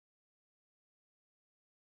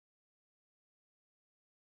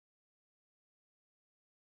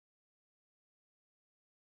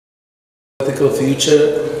Political future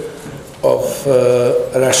of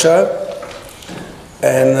Russia,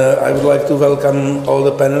 and I would like to welcome all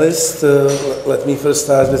the panelists. Let me first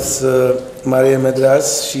start with Maria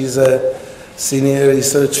Mendras. She's a senior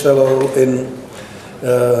research fellow in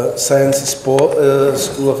Sciences School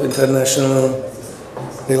of International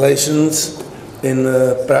Relations in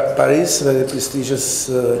Paris, very prestigious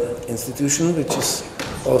institution, which is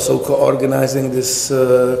also co-organizing this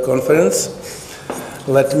conference.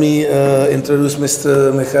 Let me introduce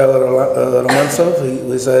Mr. Romancov,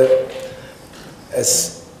 who is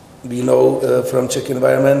as we know from Czech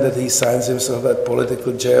environment, that he signs himself a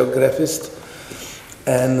political geographist,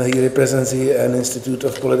 and he represents an Institute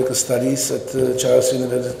of Political Studies at Charles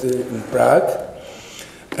University in Prague.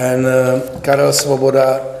 And Karel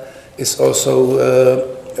Svoboda is also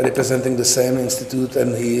representing the same institute,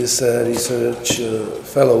 and he is a research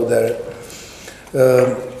fellow there.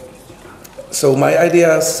 So my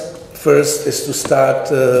ideas first is to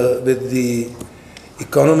start with the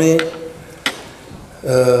economy.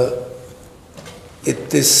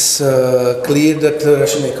 It is clear that the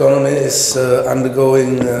Russian economy is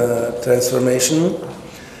undergoing transformation.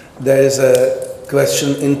 There is a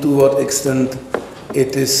question into what extent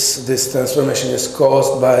this transformation is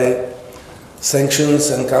caused by sanctions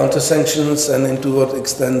and counter-sanctions, and into what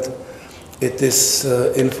extent it is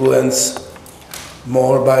influenced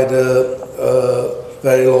more by the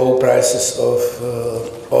very low prices of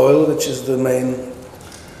oil, which is the main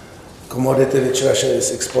commodity which Russia is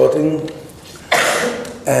exporting,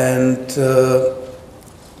 and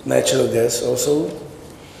natural gas also.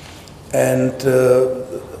 And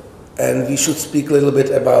we should speak a little bit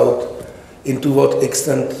about into what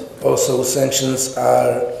extent also sanctions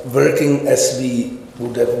are working as we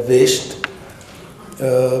would have wished,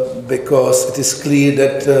 because it is clear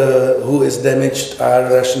that who is damaged are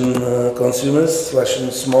Russian consumers, Russian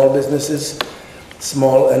small businesses,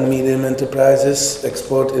 small and medium enterprises,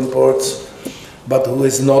 export, imports, but who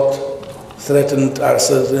is not threatened are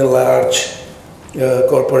certainly large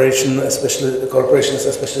corporations,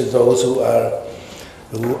 especially those who are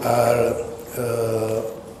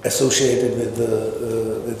associated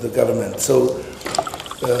with the government. So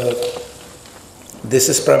this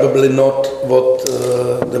is probably not what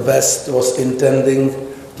the West was intending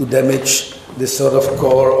to damage, this sort of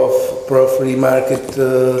core of pro-free market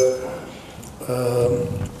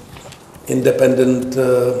independent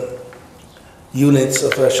units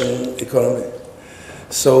of Russian economy.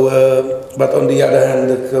 So, but on the other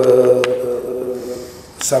hand,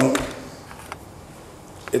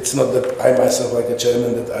 it's not that I myself, like a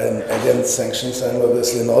German, that I am against sanctions. I'm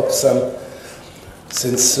obviously not.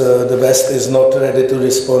 Since the West is not ready to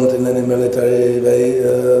respond in any military way,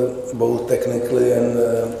 both technically and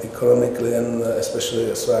economically, and especially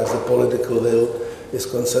as far as the political will is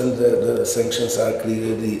concerned, the sanctions are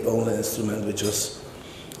clearly the only instrument which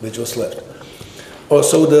was left.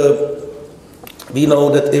 Also, we know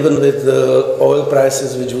that even with the oil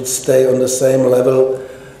prices which would stay on the same level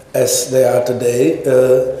as they are today,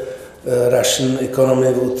 Russian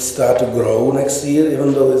economy would start to grow next year,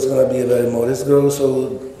 even though it's going to be a very modest growth.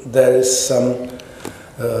 So there is some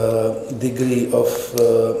degree of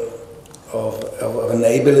an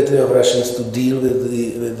ability of Russians to deal with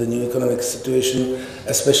the new economic situation,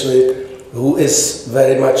 especially who is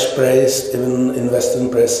very much praised, even in Western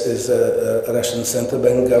press, is a Russian central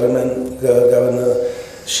bank governor.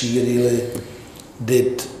 She really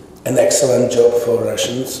did an excellent job for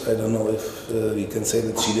Russians. I don't know if we can say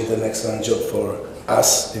that she did an excellent job for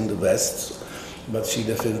us in the West, but she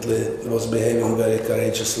definitely was behaving very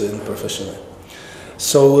courageously and professionally.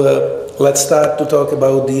 So let's start to talk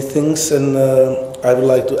about these things, and I would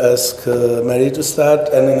like to ask Mary to start,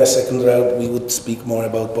 and in a second round we would speak more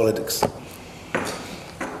about politics.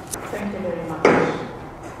 Thank you very much.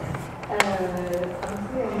 I'm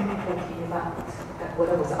really thinking about what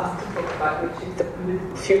I was asked to talk about, which is the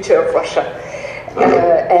future of Russia,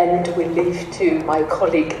 and we leave to my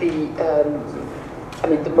colleague the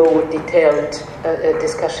more detailed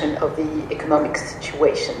discussion of the economic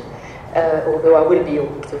situation. Although I will be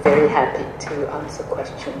also very happy to answer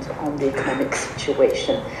questions on the economic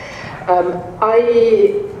situation.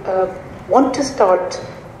 I want to start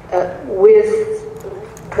with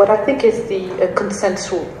what I think is the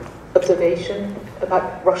consensual observation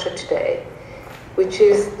about Russia today, which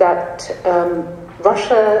is that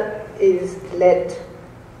Russia is led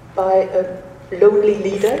by a lonely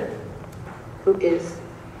leader who is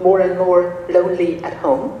more and more lonely at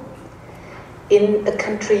home, in a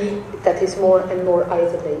country that is more and more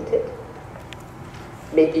isolated,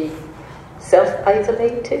 maybe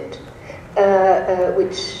self-isolated,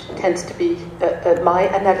 which tends to be my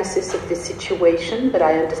analysis of the situation, but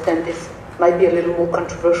I understand this might be a little more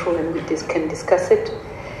controversial and we can discuss it.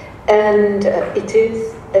 And it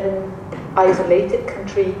is an isolated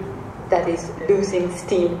country that is losing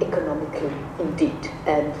steam economically indeed,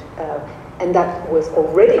 and that was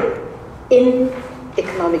already in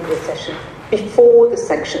economic recession before the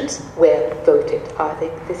sanctions were voted. I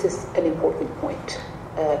think this is an important point.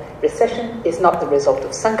 Recession is not the result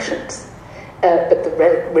of sanctions, but the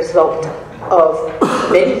result of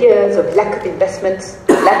many years of lack of investments,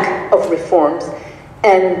 lack of reforms,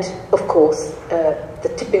 and of course the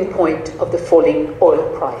tipping point of the falling oil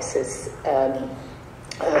prices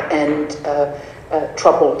and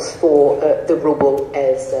troubles for the ruble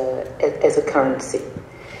as a currency.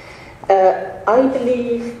 I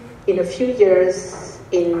believe in a few years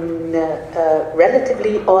in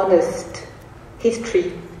relatively honest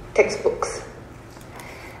history textbooks.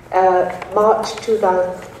 March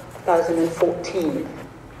 2014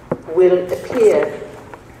 will appear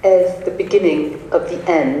as the beginning of the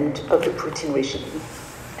end of the Putin regime.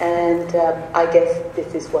 And I guess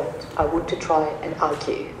this is what I want to try and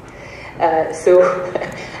argue. So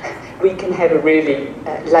we can have a really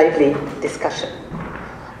lively discussion.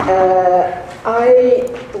 I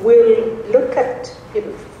will look at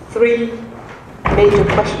three major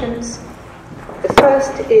questions. The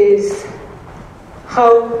first is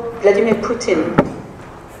how Vladimir Putin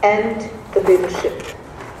and the leadership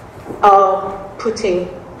are putting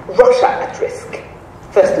Russia at risk,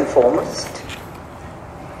 first and foremost,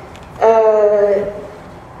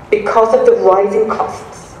 because of the rising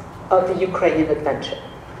costs of the Ukrainian adventure.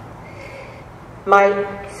 My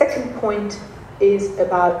second point is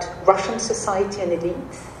about Russian society and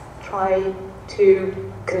elites. Try to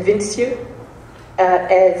convince you,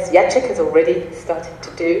 as Jacek has already started to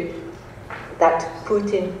do, that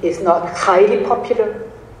Putin is not highly popular,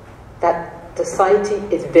 that society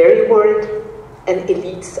is very worried, and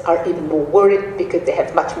elites are even more worried because they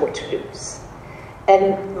have much more to lose.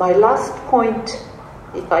 And my last point,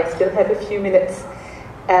 if I still have a few minutes,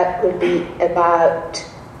 will be about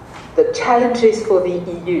the challenges for the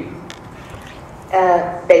EU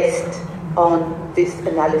based on this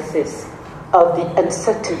analysis of the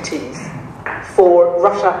uncertainties for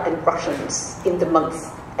Russia and Russians in the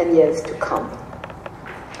months and years to come.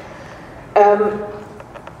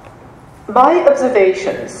 My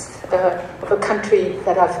observations of a country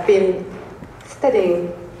that I've been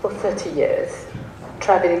studying for 30 years,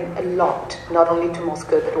 traveling a lot, not only to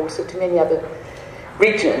Moscow, but also to many other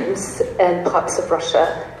regions and parts of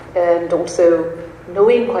Russia, and also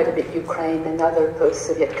knowing quite a bit Ukraine and other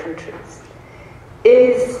post-Soviet countries,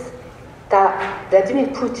 is that Vladimir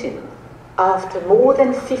Putin, after more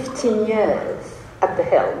than 15 years at the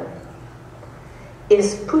helm,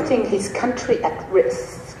 is putting his country at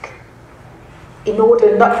risk in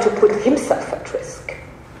order not to put himself at risk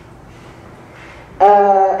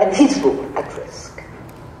and his rule at risk.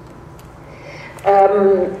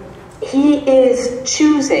 He is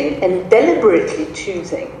choosing, and deliberately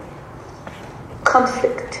choosing,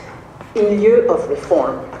 conflict in lieu of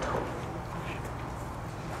reform at home.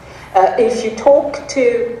 If you talk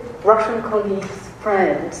to Russian colleagues,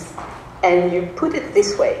 friends, and you put it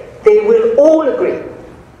this way, they will all agree.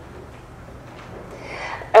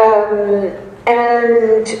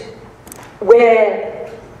 And where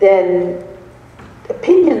then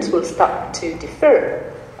opinions will start to differ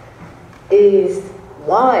is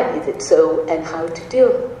why is it so and how to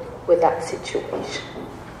deal with that situation.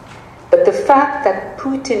 But the fact that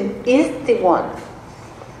Putin is the one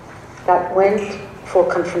that went for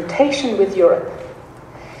confrontation with Europe,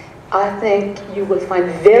 I think you will find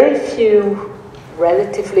very few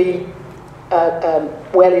relatively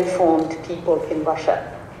well-informed people in Russia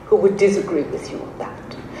who would disagree with you on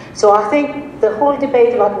that. So I think the whole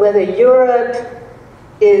debate about whether Europe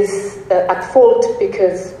is at fault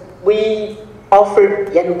because we offered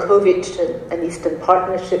Yanukovych an Eastern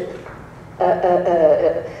Partnership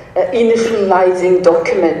initializing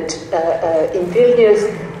document in Vilnius,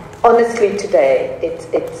 honestly today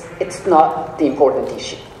it's not the important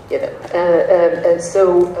issue.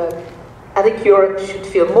 So I think Europe should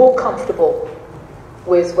feel more comfortable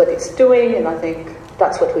with what it's doing, and I think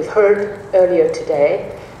that's what we've heard earlier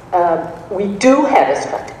today. We do have a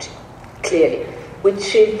strategy, clearly,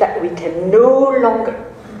 which is that we can no longer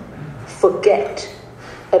forget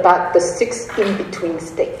about the 6 in-between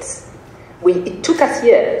states. It took us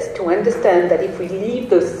years to understand that if we leave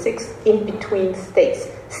those 6 in-between states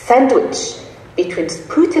sandwiched between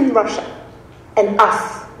Putin, Russia, and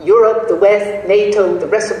us, Europe, the West, NATO, the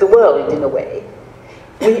rest of the world in a way,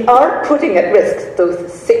 we are putting at risk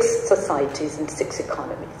those 6 societies and 6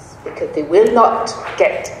 economies, because they will not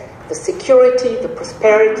get the security, the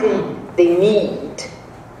prosperity they need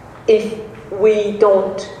if we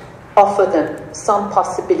don't offer them some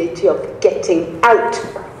possibility of getting out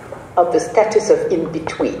of the status of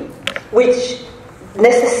in-between, which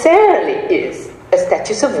necessarily is a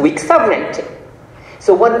status of weak sovereignty.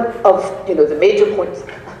 So one of the major points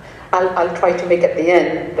I'll try to make at the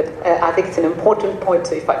end, but I think it's an important point,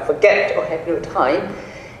 so if I forget or have no time,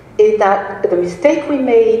 is that the mistake we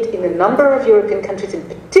made in a number of European countries, in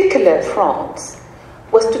particular France,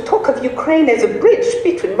 was to talk of Ukraine as a bridge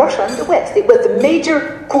between Russia and the West. It was the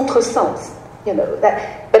major contresens,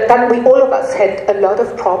 but then we, all of us, had a lot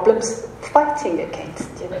of problems fighting against.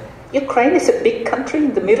 Ukraine is a big country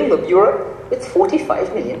in the middle of Europe with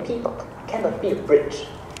 45 million people. It cannot be a bridge.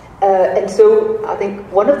 And so I think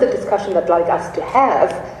one of the discussions I'd like us to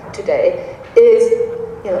have today is,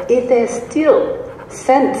 is there still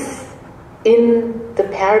sense in the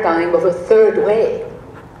paradigm of a third way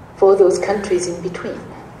for those countries in between?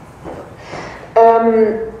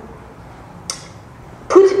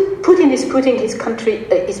 Putin is putting his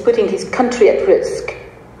country at risk.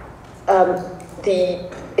 The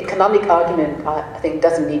economic argument, I think,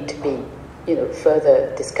 doesn't need to be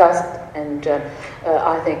further discussed, and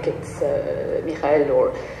I think it's Mikhail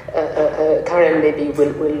or Karel maybe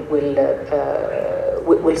will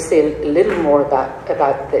say a little more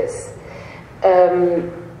about this.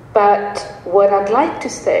 But what I'd like to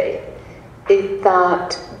say is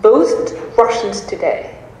that both Russians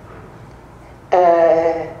today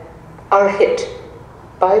are hit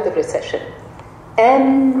by the recession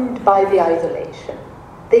and by the isolation.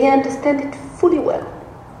 They understand it fully well.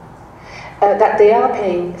 That they are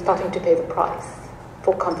starting to pay the price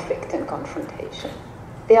for conflict and confrontation.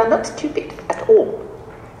 They are not stupid at all.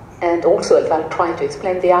 And also, as I'll try to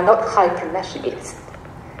explain, they are not hyper-nationalist.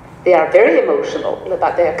 They are very emotional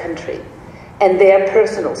about their country and their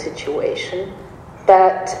personal situation,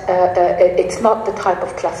 but it's not the type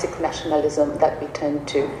of classic nationalism that we tend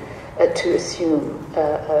to assume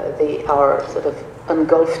they are sort of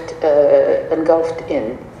engulfed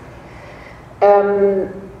in.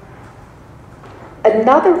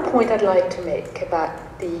 Another point I'd like to make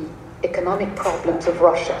about the economic problems of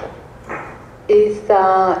Russia is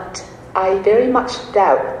that I very much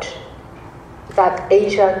doubt that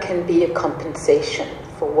Asia can be a compensation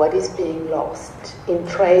for what is being lost in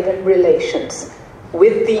trade and relations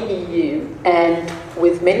with the EU and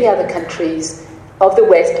with many other countries of the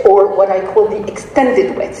West, or what I call the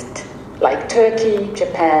extended West, like Turkey,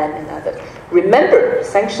 Japan, and others. Remember,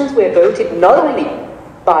 sanctions were voted not only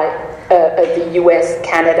by the US,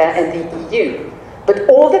 Canada, and the EU, but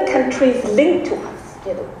all the countries linked to us,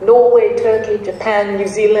 Norway, Turkey, Japan, New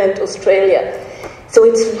Zealand, Australia. So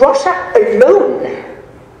it's Russia alone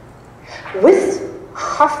with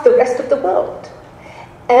half the rest of the world.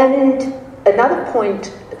 And another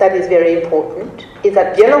point that is very important is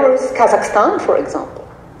that Belarus, Kazakhstan, for example,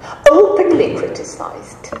 openly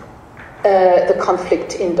criticized the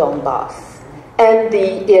conflict in Donbass. And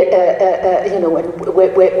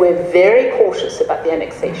we're very cautious about the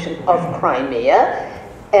annexation of Crimea,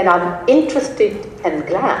 and I'm interested and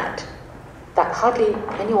glad that hardly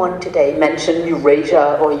anyone today mentioned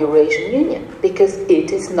Eurasia or Eurasian Union, because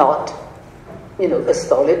it is not, a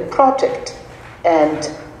solid project. And,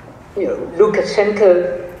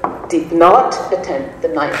 Lukashenko did not attend the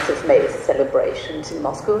 9th of May celebrations in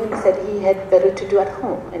Moscow and said he had better to do at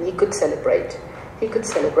home, and he could celebrate. He could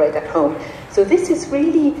celebrate at home. So this is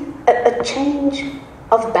really a change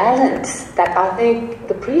of balance that I think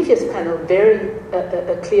the previous panel very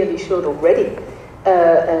clearly showed already.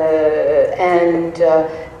 And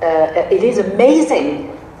it is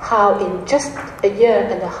amazing how in just a year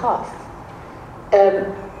and a half,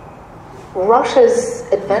 Russia's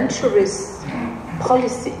adventurous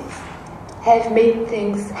policies have made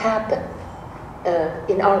things happen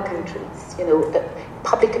in our countries.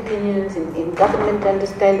 Public opinions, in government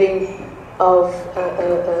understanding of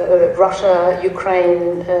Russia,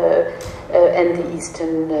 Ukraine, and the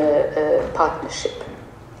Eastern Partnership.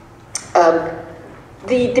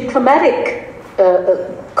 The diplomatic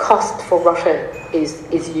cost for Russia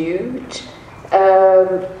is huge,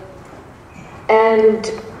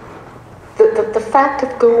 and the fact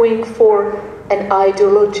of going for an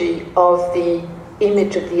ideology of the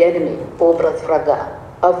image of the enemy, obraz vraga,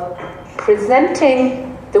 of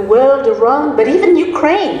presenting the world around, but even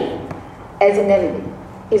Ukraine, as an enemy,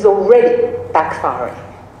 is already backfiring.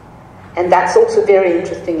 And that's also very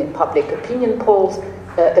interesting in public opinion polls.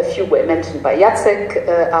 A few were mentioned by Jacek.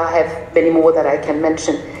 I have many more that I can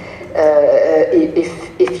mention.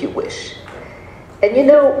 if you wish. And you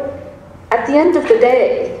know, at the end of the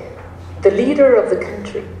day, the leader of the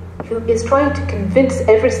country, who is trying to convince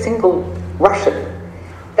every single Russian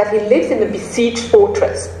that he lives in a besieged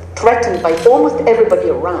fortress, threatened by almost everybody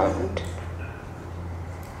around,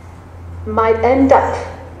 might end up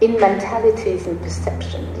in mentalities and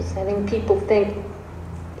perceptions, having people think,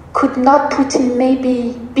 could not Putin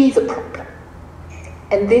maybe be the problem?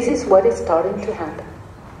 And this is what is starting to happen.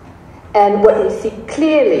 And what we see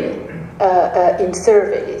clearly in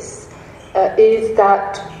surveys is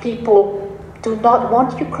that people do not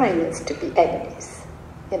want Ukrainians to be enemies.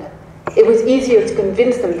 You know, it was easier to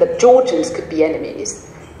convince them that Georgians could be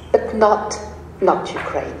enemies, but not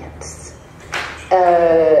Ukrainians.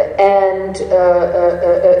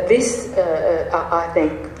 This, I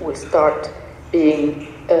think, will start being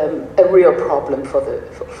a real problem for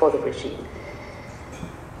the regime.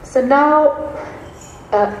 So now,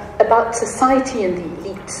 about society and the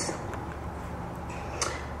elites.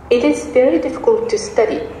 It is very difficult to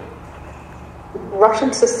study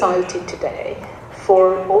Russian society today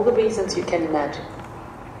for all the reasons you can imagine.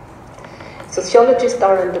 Sociologists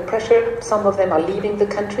are under pressure. Some of them are leaving the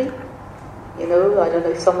country. You know, I don't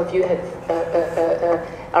know if some of you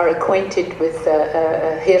are acquainted with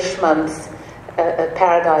Hirschman's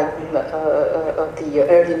paradigm of the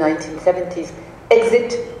early 1970s.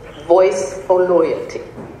 Exit, voice, or loyalty.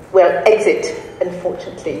 Well, exit,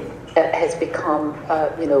 unfortunately, has become,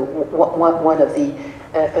 you know, one of the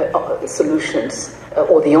solutions,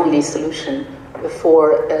 or the only solution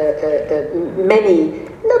for many,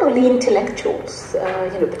 not only intellectuals,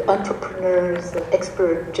 you know, but entrepreneurs,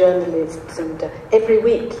 expert journalists, and every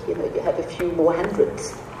week, you know, you have a few more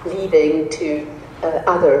hundreds leaving to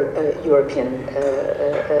other European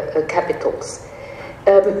capitals.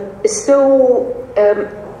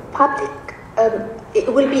 Public,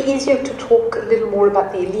 it will be easier to talk a little more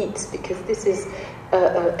about the elites, because this is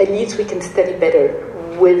elites we can study better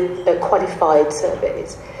with qualified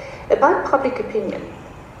surveys. About public opinion,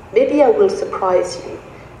 maybe I will surprise you,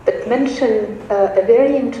 but mention a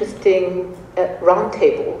very interesting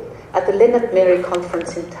roundtable at the Lennart Meri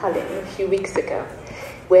conference in Tallinn a few weeks ago,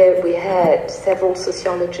 where we had several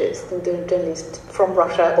sociologists and journalists from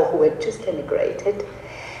Russia or who had just emigrated.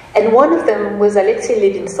 And one of them was Alexei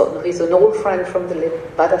Levinson, who is an old friend from the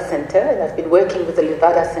Levada Center, and I've been working with the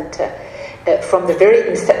Levada Center from the very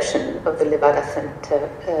inception of the Levada Center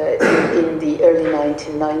in the early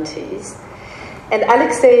 1990s. And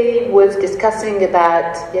Alexei was discussing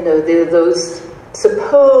about, you know, those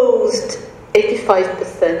supposed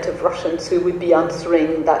 85% of Russians who would be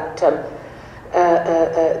answering that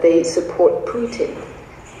they support Putin.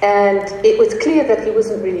 And it was clear that he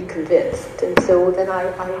wasn't really convinced. And so then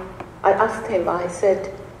I asked him, I said,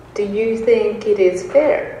 do you think it is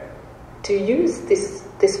fair to use this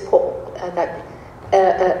poll?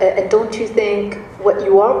 And don't you think what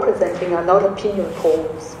you are presenting are not opinion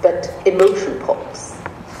polls, but emotion polls?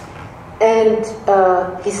 And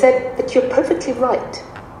he said, but you're perfectly right.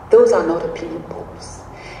 Those are not opinion polls.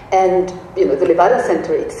 And, you know, the Levada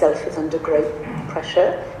Center itself is under great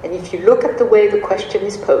pressure. And if you look at the way the question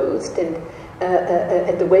is posed and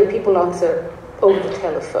the way people answer over the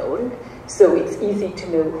telephone, so it's easy to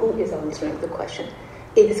know who is answering the question,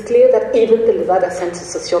 it is clear that even the Levada Center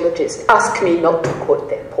sociologists ask me not to quote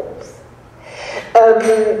their polls.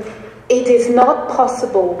 It is not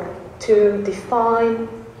possible to define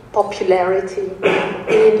popularity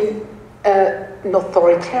in an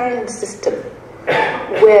authoritarian system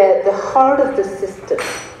where the heart of the system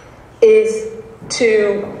is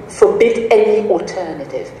to forbid any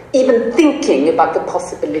alternative, even thinking about the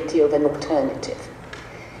possibility of an alternative.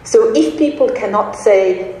 So if people cannot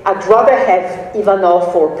say, I'd rather have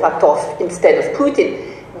Ivanov or Platov instead of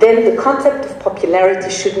Putin, then the concept of popularity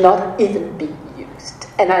should not even be used.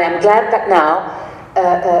 And I am glad that now,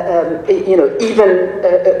 you know, even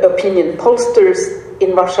opinion pollsters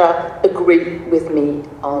in Russia agree with me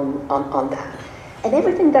on that. And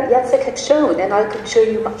everything that Jacek had shown, and I could show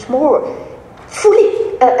you much more,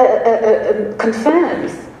 fully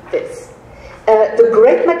confirms this. The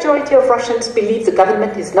great majority of Russians believe the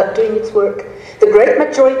government is not doing its work. The great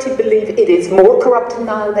majority believe it is more corrupt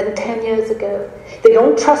now than 10 years ago. They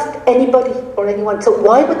don't trust anybody or anyone. So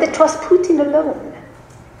why would they trust Putin alone?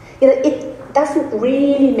 You know, it doesn't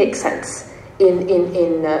really make sense in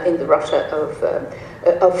the Russia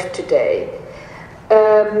of today.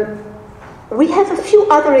 We have a few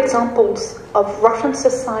other examples of Russian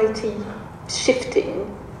society shifting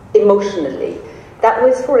emotionally That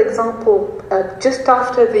was, for example, just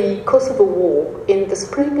after the Kosovo War in the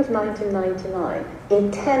spring of 1999,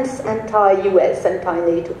 intense anti-US,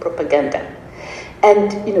 anti-NATO propaganda.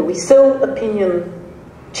 And, you know, we saw opinion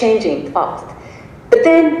changing fast. But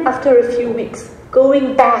then, after a few weeks,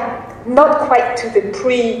 going back, not quite to the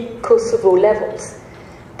pre-Kosovo levels,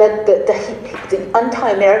 but the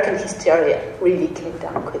anti-American hysteria really came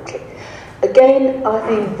down quickly. Again, I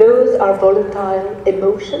think those are volatile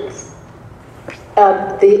emotions.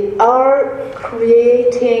 They are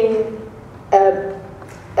creating a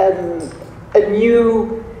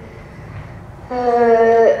new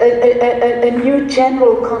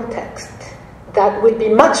general context that will be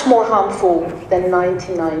much more harmful than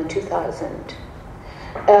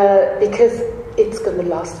 1999-2000, because it's going to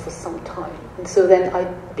last for some time. And so then I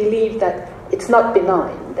believe that it's not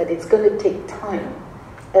benign, that it's going to take time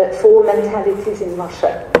for mentalities in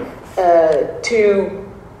Russia to,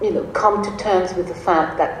 you know, come to terms with the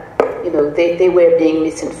fact that, you know, they were being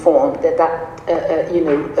misinformed, that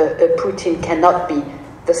Putin cannot be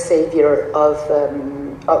the savior of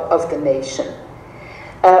the nation.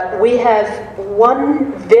 We have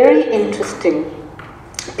one very interesting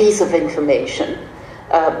piece of information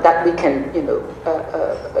that we can, you know,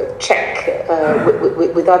 check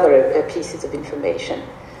with other pieces of information,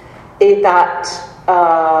 is that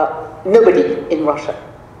nobody in Russia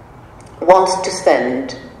wants to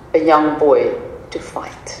send a young boy to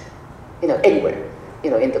fight, you know, anywhere, you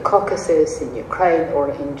know, in the Caucasus, in Ukraine,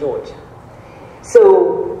 or in Georgia.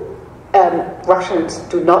 So Russians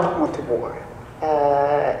do not want a war.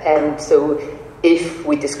 And so if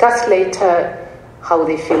we discuss later how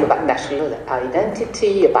they feel about national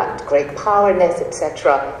identity, about great powerness,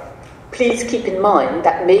 etc., please keep in mind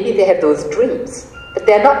that maybe they have those dreams, but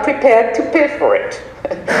they're not prepared to pay for it.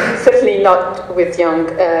 Certainly not with young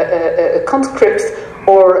conscripts,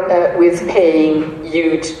 or with paying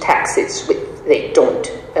huge taxes, which they don't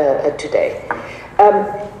today.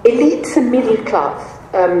 Elites and middle class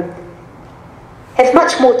have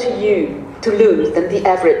much more to lose than the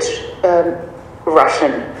average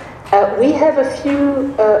Russian. We have a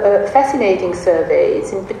few fascinating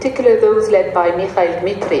surveys, in particular those led by Mikhail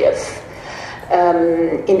Dmitriev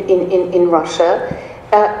in Russia,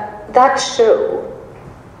 that show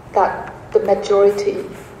that the majority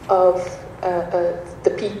of the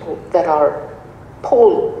people that are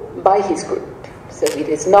polled by his group, so it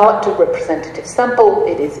is not a representative sample,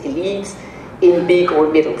 it is elites in big or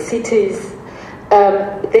middle cities,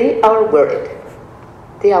 they are worried.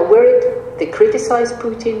 They are worried, they criticize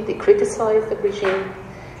Putin, they criticize the regime,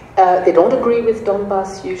 they don't agree with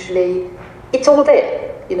Donbass usually. It's all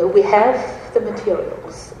there, you know, we have the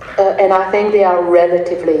materials, and I think they are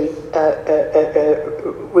relatively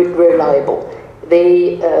reliable.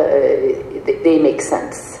 They make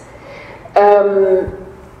sense.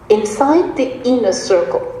 Inside the inner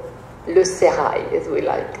circle, le sérail, as we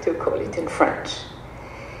like to call it in French,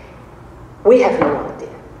 we have no idea.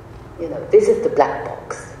 You know, this is the black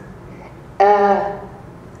box.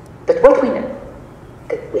 But what we know,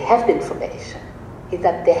 that we have the information, is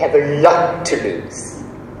that they have a lot to lose,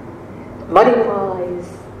 money-wise,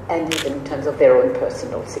 and even in terms of their own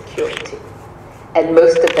personal security. And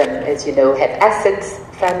most of them, as you know, have assets,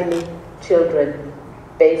 family, children,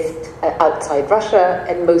 based outside Russia,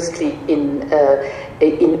 and mostly in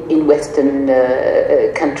Western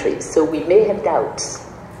countries. So we may have doubts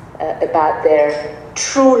about their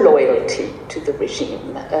true loyalty to the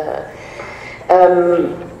regime.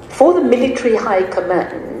 For the military high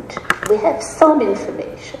command, we have some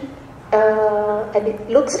information, and it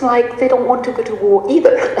looks like they don't want to go to war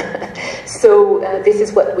either. So this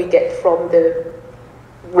is what we get from the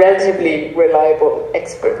relatively reliable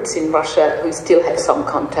experts in Russia who still have some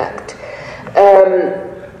contact.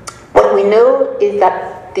 What we know is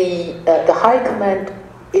that the high command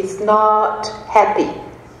is not happy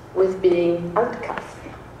with being outcast.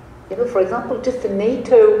 You know, for example, just the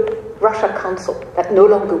NATO-Russia Council that no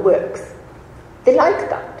longer works. They like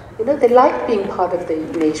that. You know, they like being part of the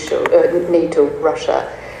NATO-Russia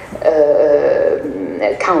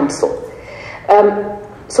Council.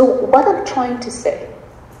 So what I'm trying to say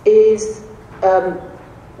is,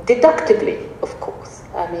 deductively, of course.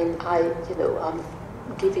 I mean, I'm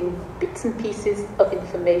giving bits and pieces of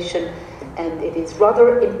information, and it is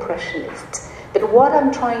rather impressionist. But what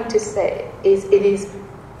I'm trying to say is, it is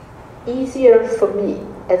easier for me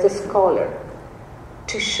as a scholar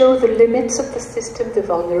to show the limits of the system, the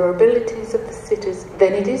vulnerabilities of the cities,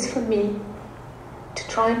 than it is for me to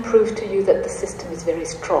try and prove to you that the system is very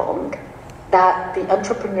strong, that the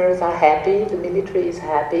entrepreneurs are happy, the military is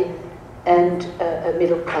happy, and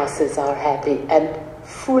middle classes are happy and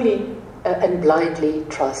fully and blindly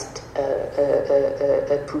trust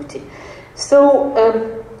Putin. So,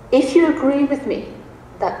 if you agree with me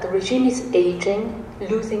that the regime is aging,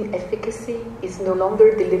 losing efficacy, is no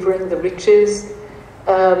longer delivering the riches,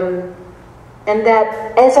 and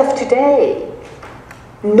that as of today,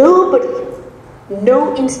 nobody,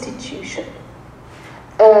 no institution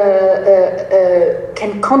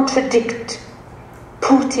can contradict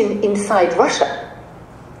Putin inside Russia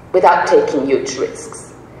without taking huge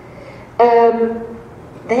risks,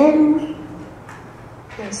 then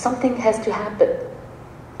something has to happen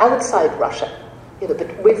outside Russia,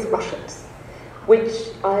 but with Russians,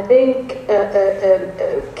 which I think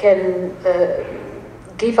can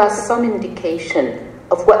give us some indication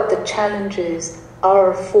of what the challenges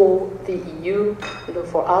are for the EU,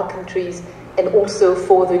 for our countries, and also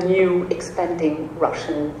for the new expanding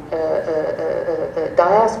Russian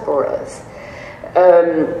diasporas.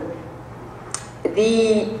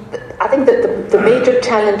 I think that the major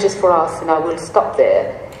challenges for us, and I will stop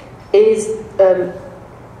there, is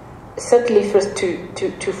certainly first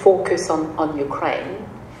to focus on Ukraine,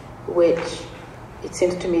 which it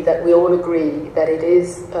seems to me that we all agree that it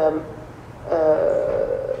is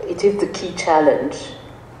the key challenge,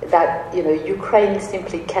 that Ukraine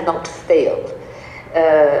simply cannot fail,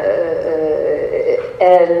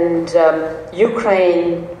 and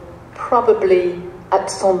Ukraine probably at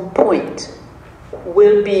some point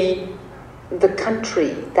will be the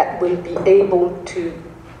country that will be able to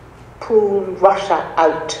pull Russia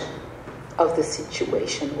out of the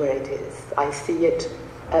situation where it is. I see it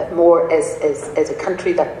more as a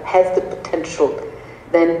country that has the potential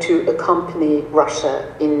then to accompany Russia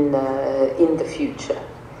in the future.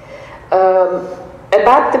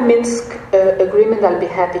 About the Minsk agreement, I'll be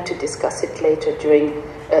happy to discuss it later during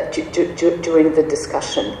the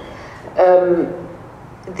discussion.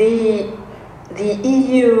 The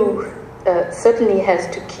EU certainly has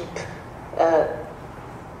to keep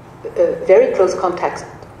very close contacts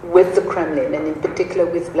with the Kremlin, and in particular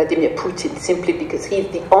with Vladimir Putin, simply because he's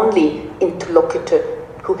the only interlocutor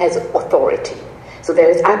who has authority. So there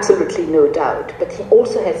is absolutely no doubt, but he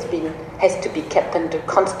also has to be kept under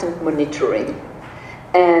constant monitoring,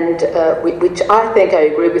 and which I think I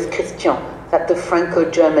agree with Christian that the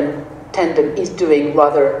Franco-German tandem is doing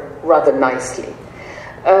rather nicely.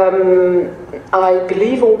 I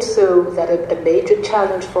believe also that a major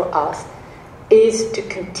challenge for us is to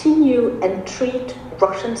continue and treat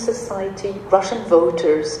Russian society, Russian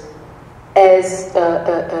voters, as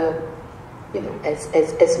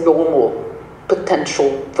as normal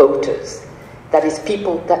potential voters. That is,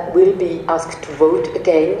 people that will be asked to vote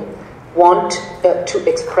again, want to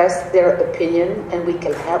express their opinion, and we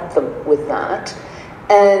can help them with that.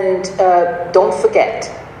 And don't forget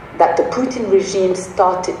that the Putin regime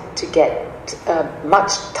started to get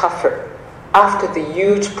much tougher after the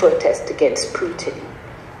huge protest against Putin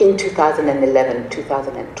in 2011,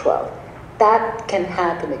 2012. That can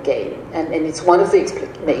happen again, and it's one of the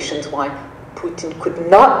explanations why Putin could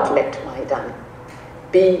not let Maidan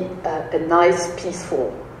be a nice,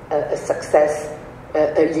 peaceful success,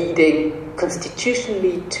 leading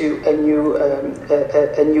constitutionally to a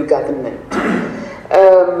new government.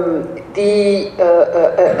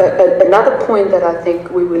 Another point that I think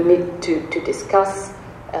we will need to discuss,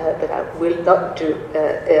 but I will not do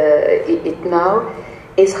it now,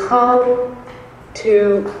 is how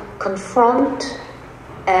to confront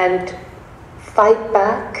and fight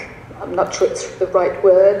back, I'm not sure it's the right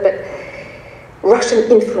word, but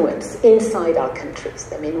Russian influence inside our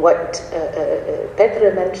countries. I mean, what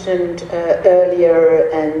Petra mentioned earlier,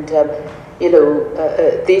 and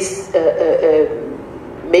this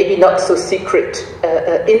maybe not so secret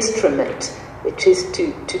instrument, which is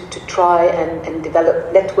to try and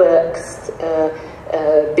develop networks,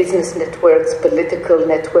 business networks, political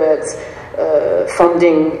networks,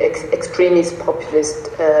 funding extremist populist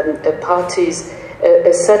parties.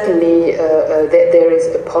 Certainly there is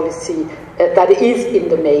a policy that is in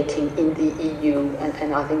the making in the EU,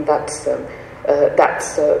 and I think that's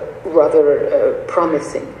rather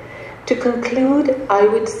promising. To conclude, I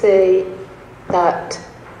would say that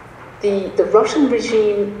the Russian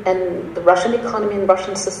regime and the Russian economy and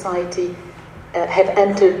Russian society have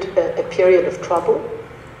entered a period of trouble,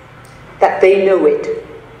 that they know it,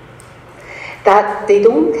 that they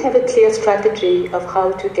don't have a clear strategy of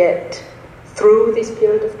how to get through this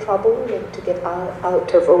period of trouble and to get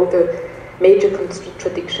out of all the major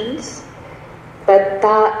contradictions, but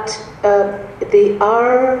that they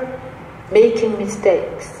are making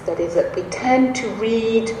mistakes. That is, that we tend to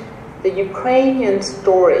read the Ukrainian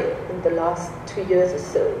story in the last 2 years or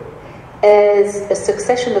so as a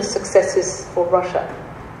succession of successes for Russia,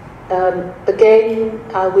 Again,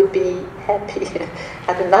 I would be happy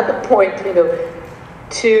at another point,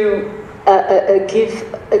 to give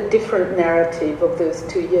a different narrative of those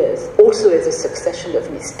 2 years, also as a succession of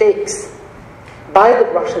mistakes by the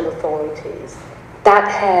Russian authorities that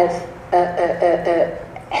have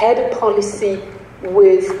had a policy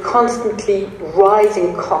with constantly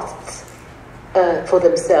rising costs for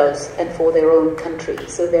themselves and for their own country.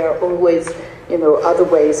 So there are always, other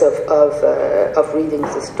ways of reading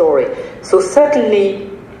the story. So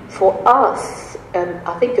certainly for us,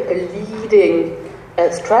 I think a leading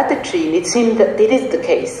strategy, and it seems that it is the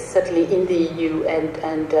case, certainly in the EU and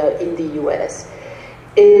in the US,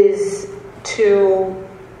 is to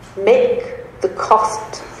make the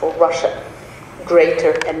cost for Russia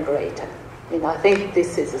greater and greater. I think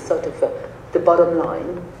this is a sort of the bottom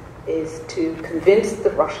line, is to convince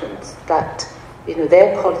the Russians that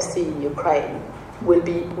their policy in Ukraine will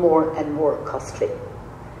be more and more costly.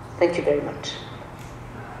 Thank you very much.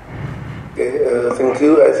 Okay, thank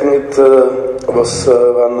you. I think it was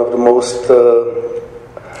one of the most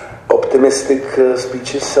optimistic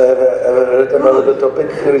speeches I've ever heard about the topic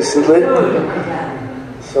recently.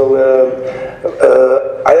 So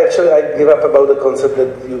I give up about the concept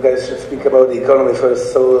that you guys should speak about the economy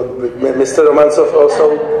first. So Mr. Romancov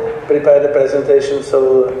also prepared a presentation.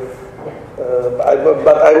 So,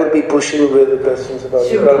 but I would be pushing with the questions about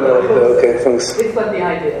the economy later. Okay, thanks. This was the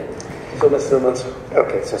idea. So, Mr. Romancov.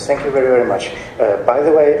 Okay, so thank you very, very much. By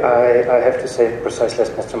the way, I have to say precisely as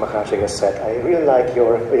Mr. Macháček has said, I really like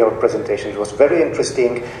your presentation. It was very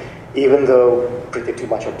interesting, even though pretty too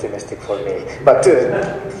much optimistic for me. But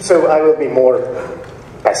so I will be more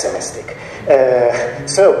pessimistic.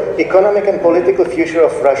 So, economic and political future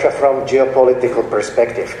of Russia from geopolitical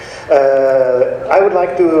perspective. I would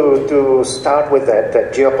like to start with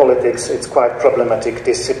that geopolitics, it's quite problematic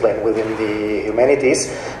discipline within the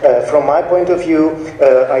humanities. From my point of view,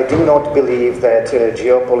 I do not believe that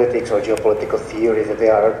geopolitics or geopolitical theory, that they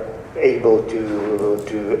are able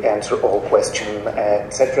to answer all questions,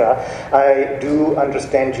 etc. I do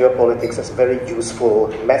understand geopolitics as very useful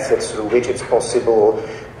methods through which it's possible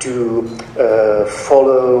to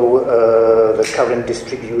follow the current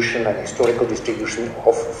distribution and historical distribution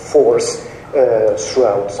of force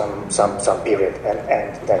throughout some period,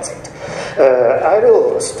 and that's it. I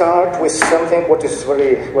will start with something what is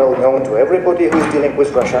very well known to everybody who is dealing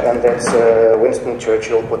with Russia, and that's Winston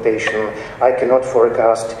Churchill quotation, "I cannot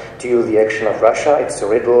forecast to you the action of Russia. It's a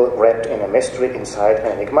riddle wrapped in a mystery inside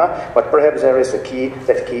an enigma, but perhaps there is a key.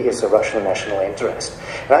 That key is a Russian national interest."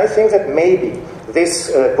 And I think that maybe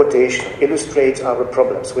this quotation illustrates our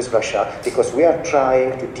problems with Russia, because we are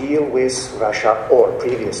trying to deal with Russia, or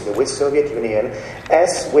previously with Soviet Union,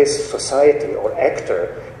 as with society or actor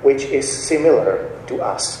which is similar to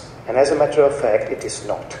us. And as a matter of fact, it is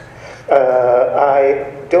not. I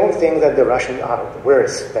don't think that the Russians are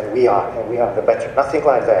worse than we are, and we are the better. Nothing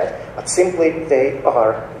like that. But simply they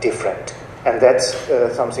are different. And that's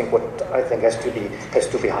something what I think has to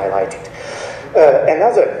be highlighted.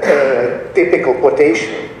 Another typical quotation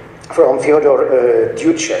from Fyodor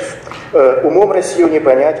Tyutchev. «Умом Россию не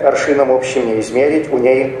понять, аршином общим не измерить, у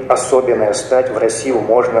ней особенная стать, в Россию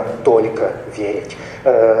можно только верить».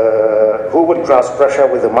 Who would grasp Russia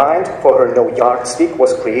with the mind? For her no yardstick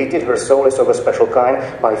was created, her soul is of a special kind,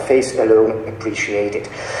 by faith alone appreciated.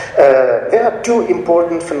 There are two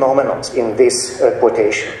important phenomena in this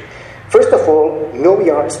quotation. First of all, no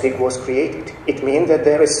yardstick was created. It means that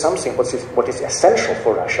there is something what is essential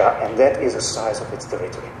for Russia, and that is the size of its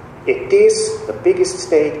territory. It is the biggest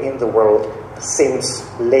state in the world since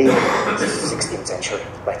late 16th century,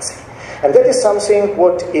 let's say. And that is something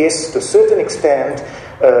what is, to a certain extent,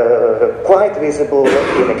 quite visible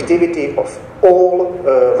in activity of all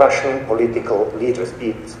Russian political leaders,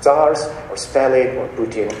 be it Tsars, or Stalin, or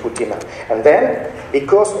Putin. And then,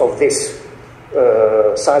 because of this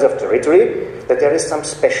size of territory, that there is some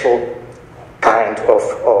special kind of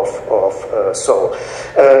soul.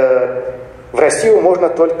 В Россию можно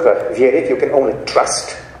только верить, you can only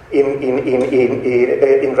trust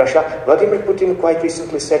in Russia. Vladimir Putin quite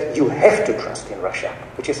recently said you have to trust in Russia,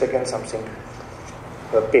 which is again something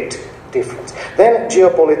a bit different. Then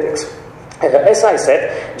geopolitics. As I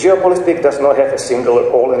said, geopolitics does not have a single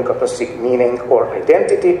all-encompassing meaning or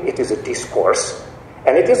identity. It is a discourse.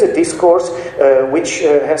 And it is a discourse which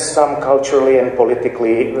has some culturally and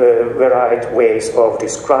politically varied ways of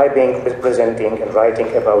describing, representing, and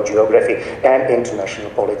writing about geography and international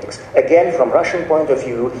politics. Again, from Russian point of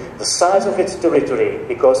view, the size of its territory,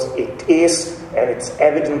 because it is, and it's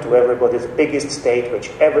evident to everybody, the biggest state which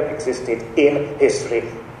ever existed in history,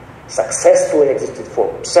 successfully existed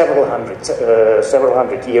for several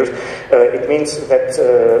hundred years, it means that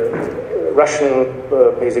Russian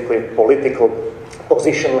basically political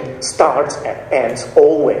position starts and ends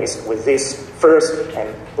always with this first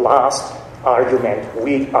and last argument: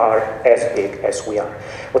 we are as big as we are.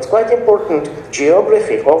 What's quite important,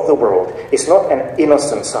 geography of the world is not an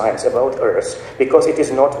innocent science about Earth, because it is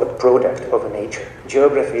not a product of nature.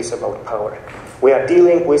 Geography is about power. We are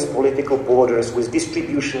dealing with political borders, with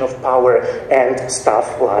distribution of power and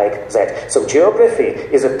stuff like that. So geography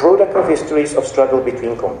is a product of histories of struggle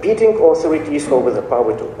between competing authorities over the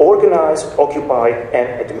power to organize, occupy,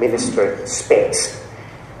 and administer space.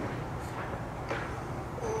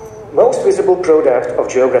 Most visible product of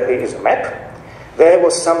geography is a map. There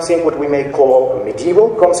was something what we may call a medieval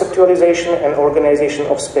conceptualization and organization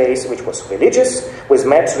of space, which was religious, with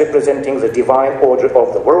maps representing the divine order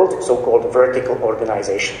of the world, so-called vertical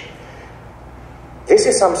organization. This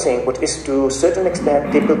is something what is to a certain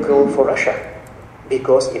extent typical for Russia,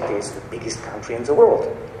 because it is the biggest country in the world.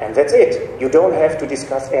 And that's it. You don't have to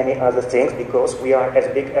discuss any other things, because we are as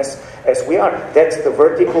big as we are. That's the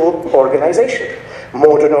vertical organization.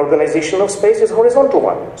 Modern organization of space is horizontal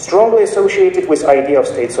one, strongly associated with idea of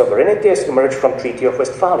state sovereignty as emerged from Treaty of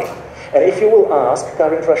Westphalia. And if you will ask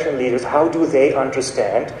current Russian leaders how do they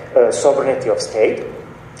understand sovereignty of state,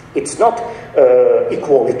 it's not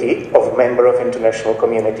equality of a member of international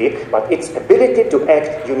community, but its ability to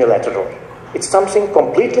act unilaterally. It's something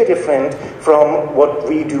completely different from what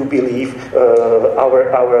we do believe our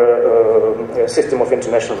system of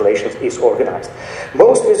international relations is organized.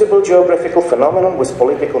 Most visible geographical phenomenon with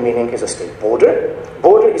political meaning is a state border.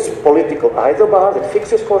 Border is a political either bar that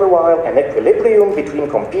fixes for a while an equilibrium between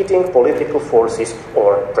competing political forces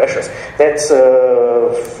or pressures. That's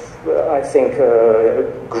I think,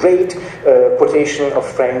 great quotation of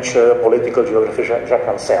French political geographer Jacques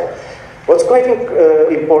Ancel. What's quite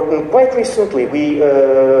important, quite recently we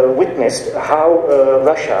witnessed how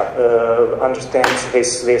Russia understands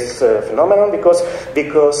this phenomenon, because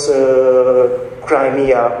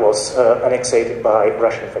Crimea was annexed by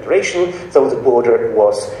Russian Federation, so the border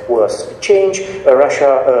was changed.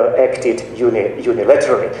 Russia acted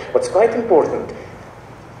unilaterally. What's quite important,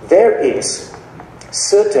 there is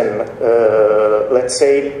certain, let's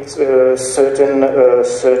say, certain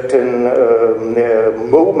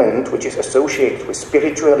moment which is associated with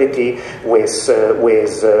spirituality, with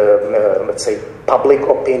let's say, public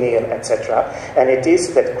opinion, etc. And it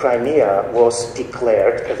is that Crimea was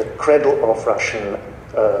declared the cradle of Russian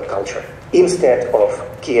culture instead of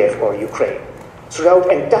Kiev or Ukraine. Throughout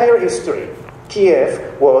entire history,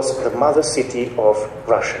 Kiev was the mother city of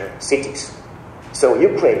Russian cities. So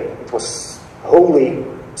Ukraine, it was holy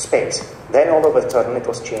space. Then all of a sudden it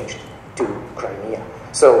was changed to Crimea.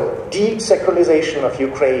 So desacralization of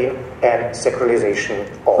Ukraine and sacralization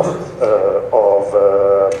of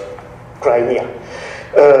Crimea.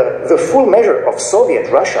 The full measure of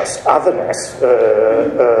Soviet Russia's otherness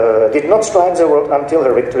did not strike the world until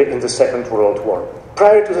her victory in the Second World War.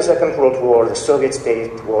 Prior to the Second World War, the Soviet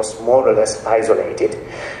state was more or less isolated.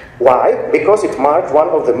 Why? Because it marked one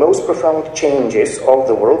of the most profound changes of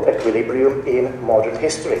the world equilibrium in modern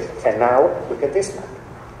history. And now, look at this map.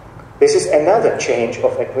 This is another change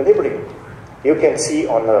of equilibrium. You can see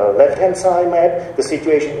on the left-hand side map the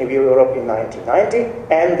situation in Europe in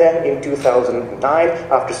 1990, and then in 2009,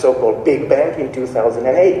 after so-called Big Bang in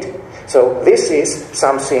 2008. So this is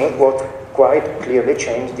something what quite clearly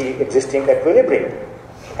changed the existing equilibrium.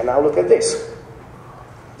 And now look at this.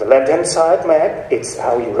 The left-hand side map, it's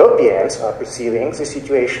how Europeans are perceiving the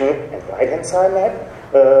situation, and the right-hand side map,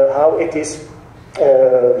 how it is,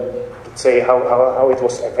 say, how it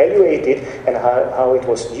was evaluated and how it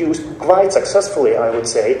was used quite successfully, I would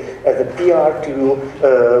say, as a PR tool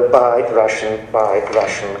by Russian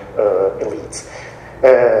elites.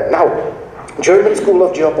 Now, German School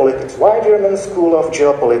of Geopolitics. Why German School of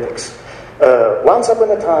Geopolitics? Once upon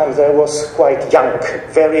a time, there was quite young,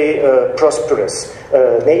 very prosperous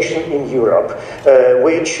nation in Europe,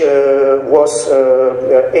 which was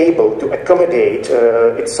able to accommodate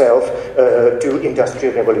itself to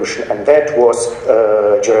industrial revolution, and that was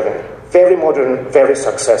Germany. Very modern, very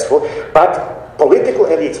successful, but political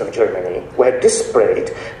elites of Germany were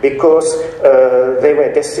desperate because they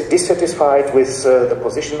were dissatisfied with the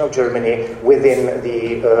position of Germany within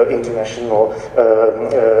the international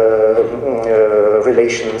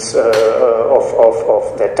relations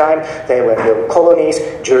of that time. They were no colonies.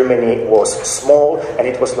 Germany was small, and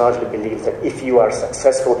it was largely believed that if you are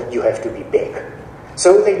successful, you have to be big.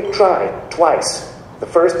 So they tried twice, the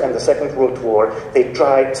First and the Second World War, they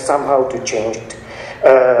tried somehow to change it.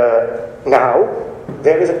 Now,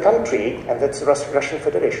 there is a country, and that's the Russian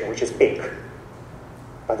Federation, which is big.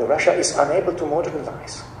 But Russia is unable to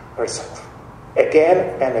modernize herself.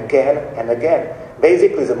 Again and again and again.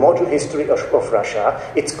 Basically, the modern history of Russia,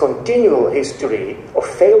 its continual history of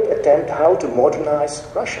failed attempt how to modernize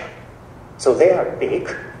Russia. So they are big,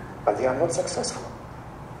 but they are not successful.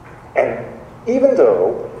 And even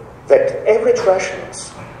though that average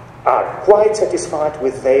Russians are quite satisfied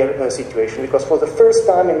with their situation, because for the first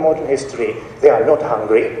time in modern history, they are not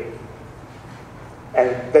hungry,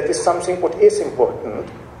 and that is something what is important.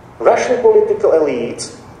 Russian political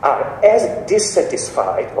elites are as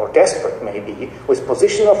dissatisfied, or desperate maybe, with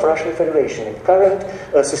position of Russian Federation in current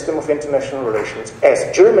system of international relations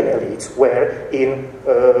as German elites were in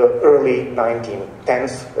early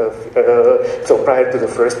 1910s, so prior to the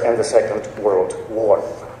First and the Second World War.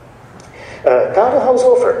 Karel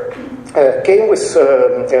Haushofer came with,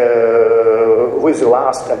 who is the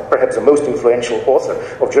last and perhaps the most influential author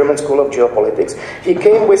of German School of Geopolitics. He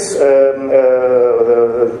came with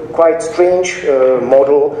quite strange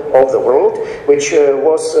model of the world, which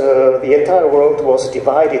was the entire world was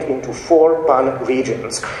divided into 4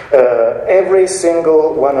 pan-regions. Every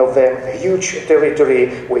single one of them huge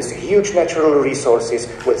territory with huge natural resources,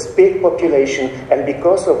 with big population, and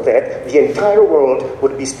because of that, the entire world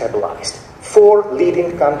would be stabilized. 4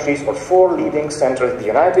 leading countries or 4 leading centers, the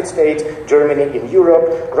United States, Germany in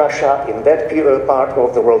Europe, Russia in that part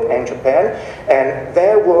of the world, and Japan. And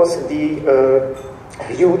there was the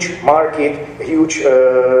huge market, huge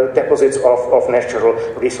deposits of natural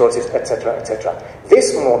resources, etc., etc.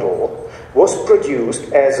 This model was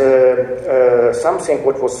produced as something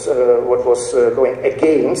what was going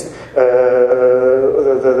against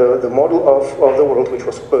the model of the world which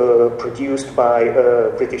was produced by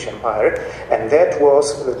British Empire, and that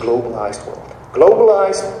was the globalized world.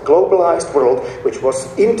 Globalized world, which was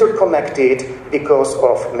interconnected because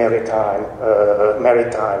of maritime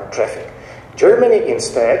traffic. Germany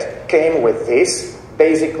instead came with this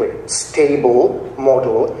basically stable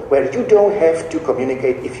model where you don't have to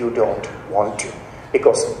communicate if you don't want to,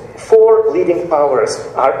 because 4 leading powers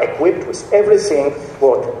are equipped with everything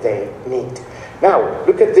what they need. Now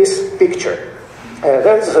look at this picture.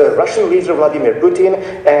 There's Russian leader Vladimir Putin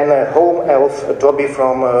and home elf Dobby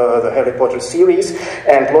from the Harry Potter series,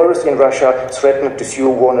 and lawyers in Russia threatened to sue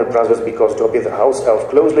Warner Brothers because Dobby the house elf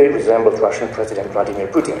closely resembled Russian President Vladimir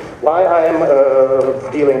Putin. Why I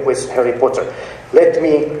am dealing with Harry Potter? Let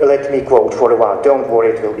me quote for a while. Don't worry,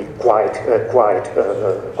 it will be quite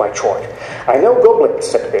short. I know goblins,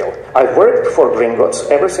 said Bill. I've worked for Gringotts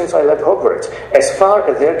ever since I left Hogwarts. As far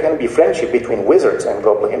as there can be friendship between wizards and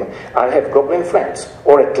goblin, I have goblin friends,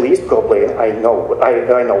 or at least goblin I know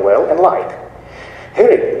well and like.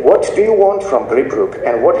 Harry, what do you want from Gribrook,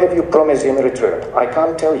 and what have you promised in return? I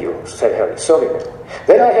can't tell you, said Harry. Sorry, Bill.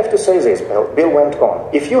 Then I have to say this, Bill went on.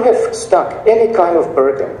 If you have struck any kind of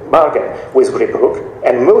bargain with Gribrook,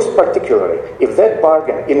 and most particularly if that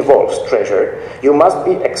bargain involves treasure, you must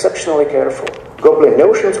be exceptionally careful. Goblin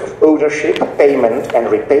notions of ownership, payment, and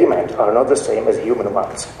repayment are not the same as human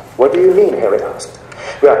ones. What do you mean, Harry asked.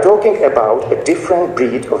 We are talking about a different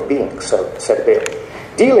breed of beings, said Bill.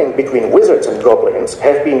 Dealing between wizards and goblins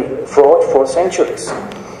have been fraught for centuries.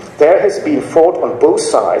 There has been fault on both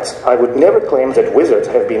sides. I would never claim that wizards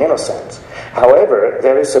have been innocent. However,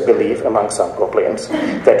 there is a belief among some goblins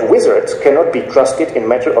that wizards cannot be trusted in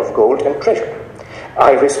matter of gold and treasure.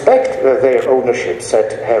 I respect their ownership,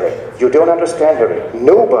 said Harry. You don't understand, Harry.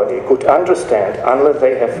 Nobody could understand unless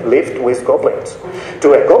they have lived with goblins.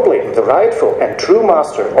 To a goblin, the rightful and true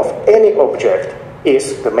master of any object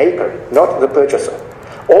is the maker, not the purchaser.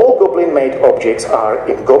 All goblin-made objects are,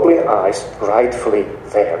 in goblin eyes, rightfully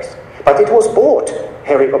theirs. But it was bought,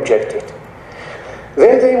 Harry objected.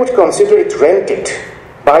 Then they would consider it rented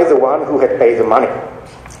by the one who had paid the money.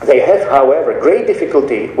 They have, however, great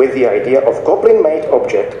difficulty with the idea of goblin-made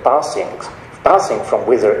object passing from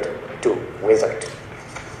wizard to wizard.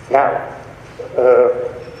 Now,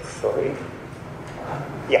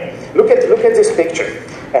 look at this picture.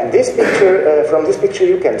 And this picture, from this picture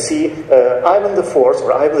you can see Ivan IV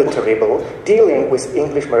or Ivan the Terrible dealing with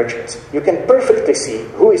English merchants. You can perfectly see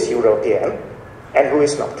who is European and who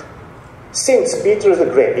is not. Since Peter the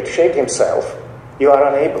Great shaped himself, you are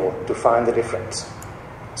unable to find the difference.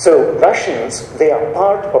 So Russians, they are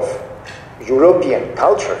part of European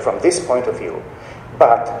culture from this point of view.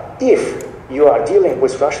 But if you are dealing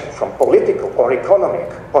with Russians from political or economic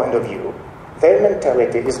point of view, their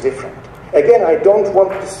mentality is different. Again, I don't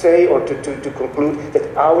want to say or to conclude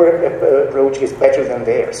that our approach is better than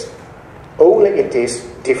theirs. Only it is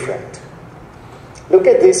different. Look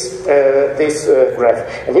at this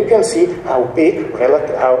graph, and you can see how big,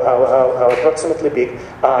 how approximately big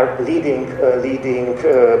are leading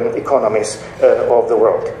economies of the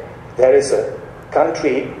world. There is a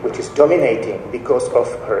country which is dominating because of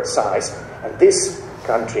her size, and this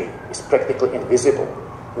country is practically invisible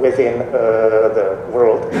within the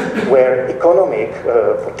world, where economic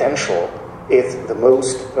potential is the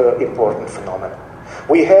most important phenomenon.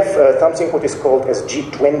 We have something what is called as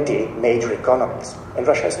G20 major economies, and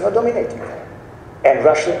Russia is not dominating there. And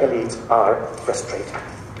Russian elites are frustrated.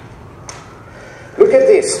 Look at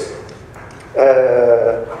this.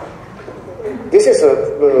 This is a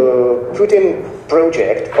Putin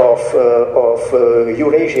project of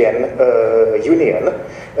Eurasian Union,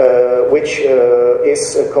 which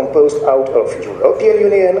is composed out of European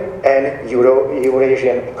Union and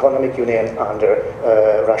Eurasian Economic Union under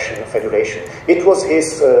Russian Federation. It was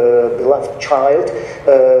his beloved child.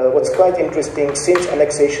 What's quite interesting, since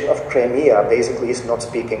annexation of Crimea, basically he's not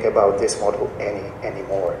speaking about this model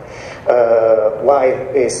anymore. Why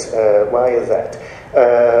is that?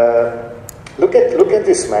 Look at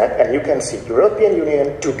this map, and you can see European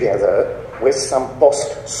Union together with some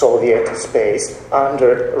post-Soviet space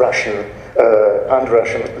under Russian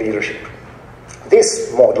leadership.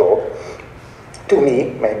 This model, to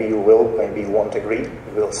me, maybe you won't agree,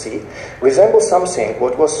 we will see, resembles something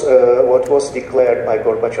what was declared by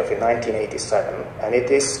Gorbachev in 1987, and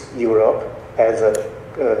it is Europe as a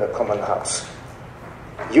common house.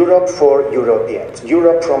 Europe for Europeans,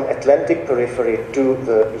 Europe from Atlantic periphery to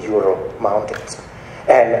the Ural Mountains.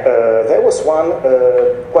 And there was one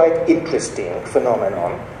quite interesting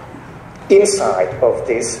phenomenon inside of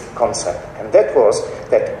this concept, and that was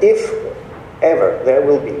that if ever there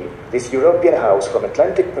will be this European house from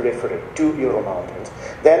Atlantic periphery to Ural Mountains,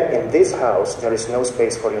 then in this house there is no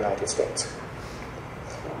space for United States.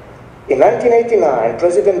 In 1989,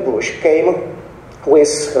 President Bush came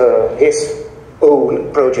with his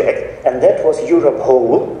own project, and that was Europe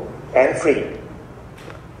whole and free.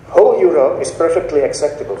 Whole Europe is perfectly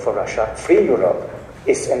acceptable for Russia. Free Europe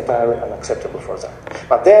is entirely unacceptable for them.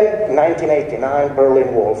 But then, in 1989,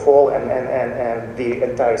 Berlin Wall fall, and the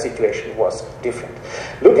entire situation was different.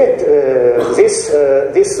 Look at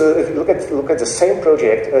look at the same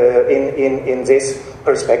project in this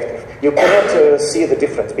perspective. You cannot see the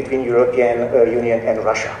difference between European Union and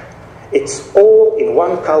Russia. It's all in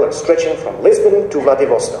one color, stretching from Lisbon to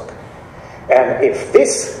Vladivostok. And if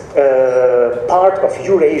this part of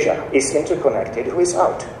Eurasia is interconnected, who is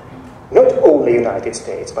out? Not only United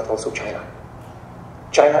States, but also China.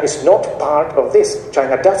 China is not part of this.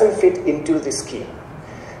 China doesn't fit into this scheme.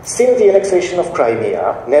 Since the annexation of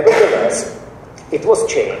Crimea, nevertheless, it was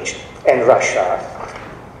changed, and Russia,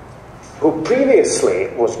 who previously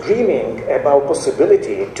was dreaming about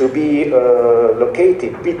possibility to be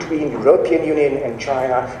located between European Union and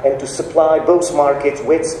China and to supply both markets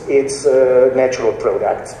with its natural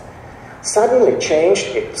products, suddenly changed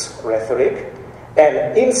its rhetoric,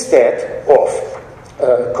 and instead of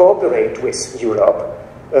cooperate with Europe,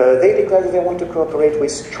 they declared that they want to cooperate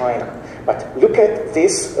with China. But look at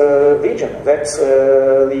this region. That's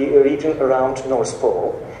the region around North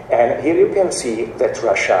Pole. And here you can see that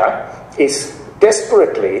Russia is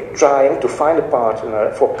desperately trying to find a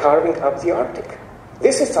partner for carving up the Arctic.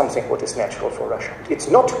 This is something what is natural for Russia. It's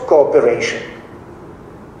not cooperation.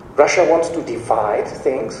 Russia wants to divide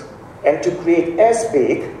things and to create as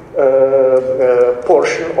big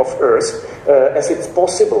portion of Earth as it's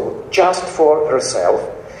possible just for herself,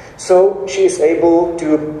 so she is able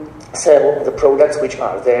to sell the products which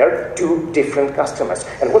are there to different customers.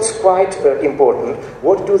 And what's quite important,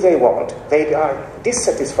 what do they want? They are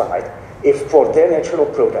dissatisfied if for their natural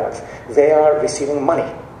products they are receiving money.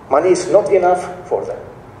 Money is not enough for them.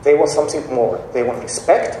 They want something more. They want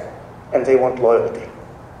respect and they want loyalty.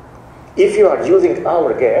 If you are using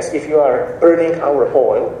our gas, if you are burning our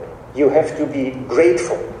oil, you have to be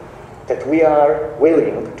grateful that we are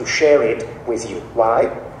willing to share it with you. Why?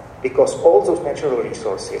 Because all those natural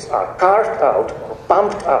resources are carved out or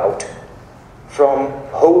pumped out from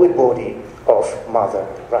holy body of Mother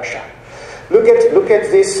Russia. Look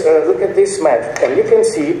at this map, and you can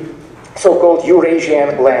see so-called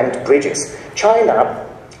Eurasian land bridges. China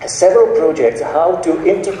has several projects how to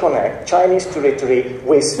interconnect Chinese territory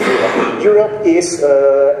with Europe. Europe is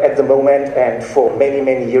at the moment and for many,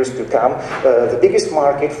 many years to come the biggest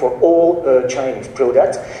market for all Chinese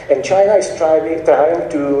products, and China is trying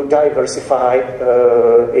to diversify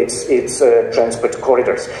its transport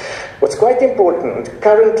corridors. What's quite important,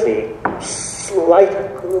 currently slight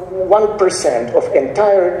 1% of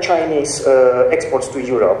entire Chinese exports to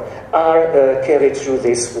Europe are carried through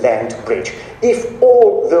this land bridge. If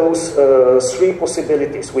all those three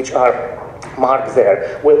possibilities which are marked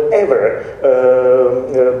there will ever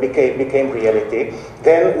became reality,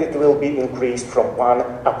 then it will be increased from 1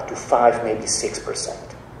 up to 5, maybe 6%.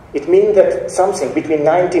 It means that something between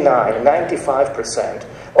 99 and 95%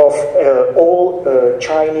 of all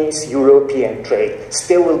Chinese European trade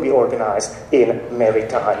still will be organized in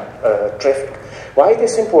maritime traffic. Why it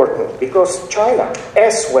is important? Because China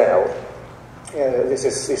as well, this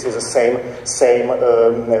is the same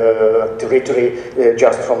territory,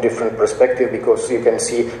 just from different perspective, because you can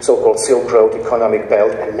see so-called Silk Road economic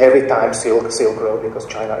belt and maritime Silk Road, because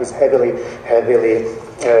China is heavily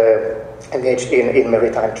engaged in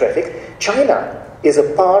maritime traffic. China is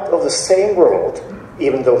a part of the same world,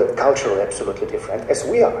 even though the culture is absolutely different, as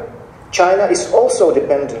we are. China is also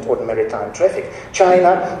dependent on maritime traffic.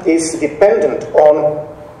 China is dependent on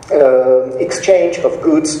exchange of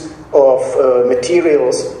goods, of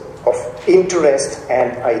materials, of interest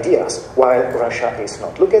and ideas, while Russia is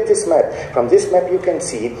not. Look at this map. From this map you can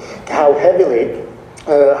see how heavy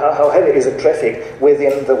is the traffic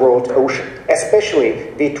within the world ocean,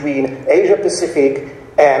 especially between Asia-Pacific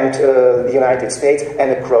and the United States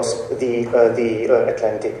and across the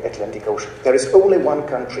Atlantic Ocean. There is only one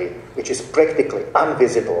country which is practically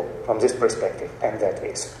invisible from this perspective, and that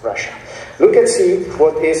is Russia. Look and see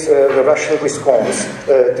what is the Russian response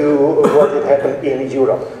to what would happen in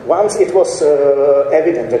Europe. Once it was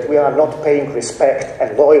evident that we are not paying respect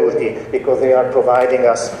and loyalty because they are providing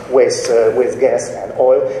us with gas and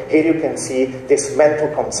oil, here you can see this mental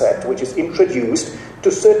concept which is introduced to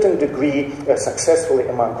a certain degree successfully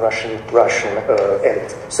among Russian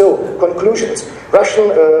elite. So, conclusions. Russian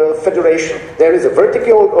Federation. There is a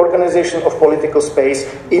vertical organization of political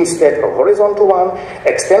space instead of horizontal one.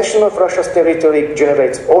 Extension of Russia's territory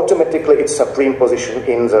generates automatically its supreme position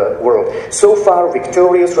in the world. So far,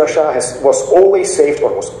 victorious Russia was always saved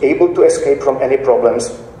or was able to escape from any problems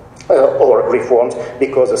or reforms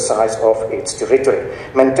because the size of its territory.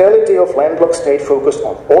 Mentality of landlocked state focused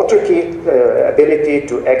on autarky, ability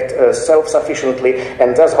to act self-sufficiently,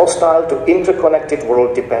 and thus hostile to interconnected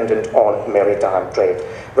world dependent on maritime trade.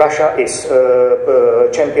 Russia is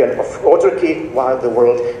champion of autarky while the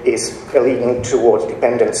world is leaning towards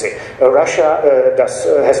dependency. Russia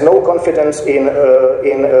has no confidence in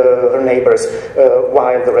her neighbors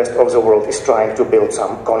while the rest of the world is trying to build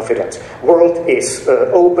some confidence. World is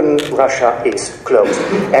open, Russia is closed,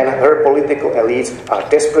 and her political elites are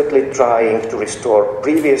desperately trying to restore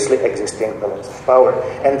previously existing balance of power.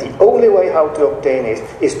 And the only way how to obtain it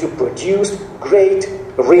is to produce great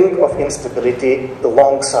ring of instability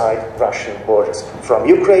alongside Russian borders, from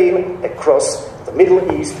Ukraine across the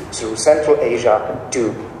Middle East through Central Asia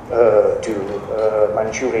to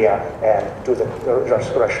Manchuria and to the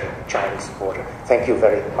Russian-Chinese border. Thank you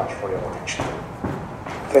very much for your attention.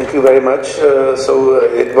 Thank you very much. So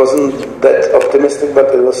it wasn't that optimistic,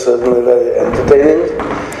 but it was certainly very entertaining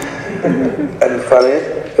and funny.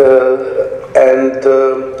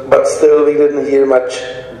 But still, we didn't hear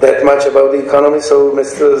that much about the economy. So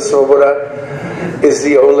Mr. Svoboda is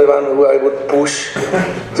the only one who I would push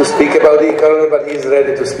to speak about the economy, but he's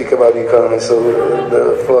ready to speak about the economy. So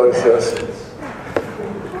the floor is yours.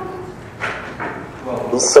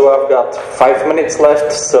 So I've got 5 minutes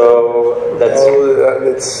left, so that's...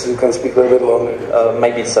 you can speak a little bit longer.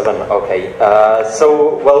 Maybe 7, okay.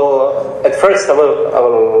 Well, at first I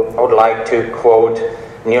would like to quote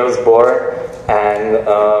Niels Bohr and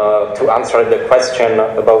to answer the question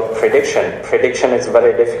about prediction. Prediction is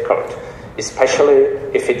very difficult, especially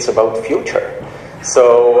if it's about future.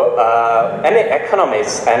 So any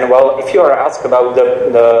economist, and well, if you are asked about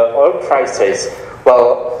the oil prices,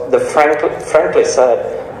 well, frankly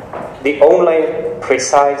said, the only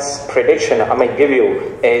precise prediction I may give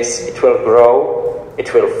you is it will grow,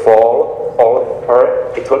 it will fall,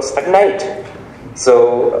 or it will stagnate.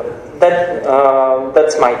 So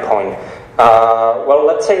that's my point. Well,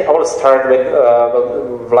 let's say I will start with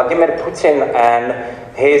Vladimir Putin, and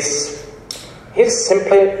he's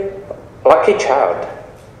simply lucky child,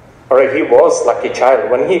 or he was lucky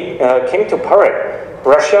child. When he came to power,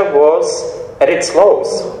 Russia was at its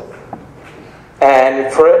lows.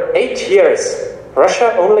 And for 8 years,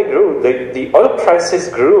 Russia only grew. The oil prices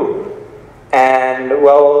grew. And,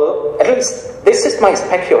 well, at least this is my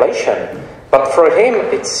speculation. But for him,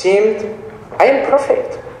 it seemed, I am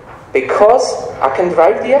perfect. Because I can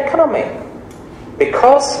drive the economy.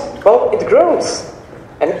 Because, well, it grows.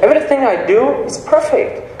 And everything I do is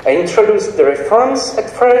perfect. introduced the reforms at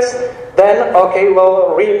first, then, okay,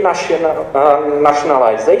 well,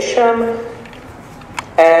 nationalization,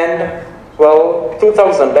 and, well,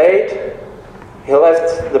 2008, he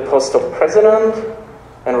left the post of president,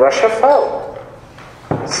 and Russia fell.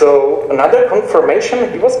 So, another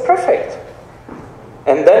confirmation, he was perfect.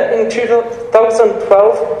 And then in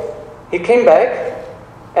 2012, he came back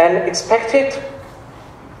and expected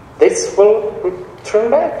this will turn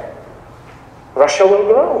back. Russia will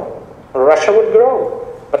grow. Russia would grow.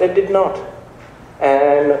 But it did not.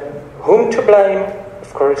 And whom to blame?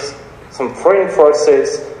 Of course, some foreign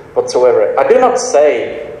forces whatsoever. I do not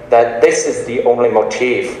say that this is the only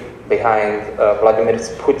motive behind Vladimir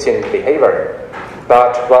Putin's behavior.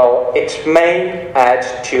 But, well, it may add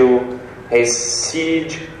to his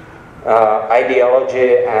siege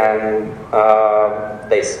ideology and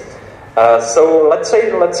this. So let's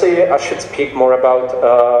say I should speak more about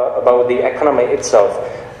the economy itself.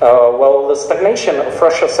 Well, the stagnation of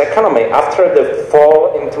Russia's economy after the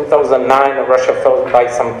fall in 2009, Russia fell by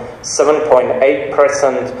some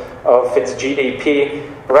 7.8% of its GDP.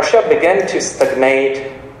 Russia began to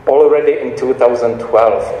stagnate already in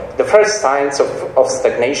 2012. The first signs of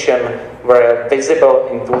stagnation were visible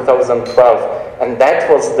in 2012, and that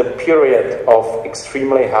was the period of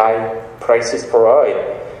extremely high prices for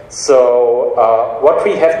oil. So what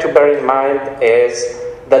we have to bear in mind is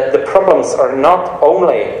that the problems are not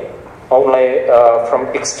only from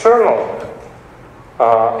external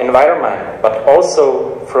environment, but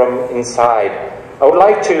also from inside. I would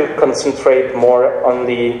like to concentrate more on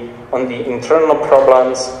the internal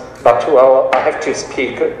problems, but well, I have to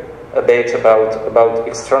speak a bit about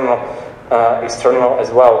external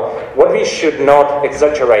as well. What we should not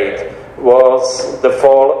exaggerate was the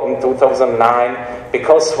fall in 2009,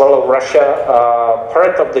 because well, Russia,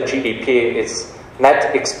 part of the GDP is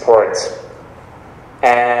net exports,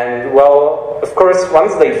 and well, of course,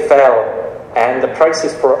 once they fell and the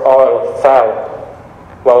prices for oil fell,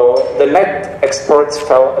 well, the net exports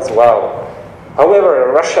fell as well.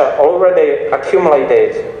 However, Russia already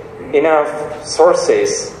accumulated enough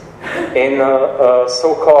sources in a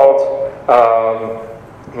so-called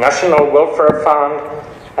National Welfare Fund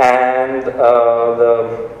and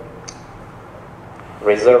the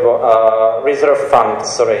Reserve Fund,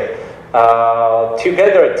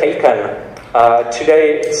 together taken,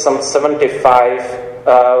 today some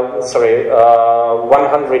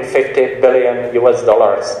 150 billion US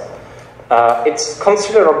dollars. It's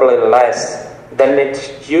considerably less than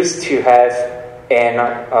it used to have in,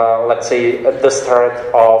 let's say, at the start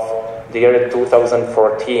of the year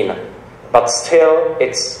 2014. But still,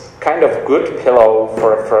 it's kind of good pillow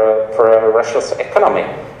for Russia's economy.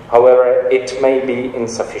 However, it may be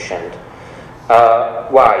insufficient.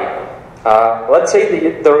 Why? Let's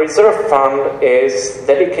say the reserve fund is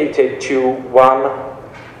dedicated to one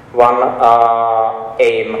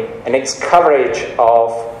aim, and it's coverage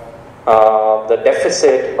of the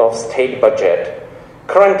deficit of state budget.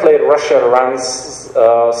 Currently, Russia runs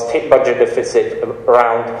state budget deficit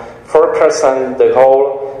around 4%. The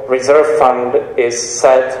whole reserve fund is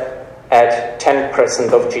set at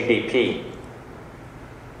 10% of GDP.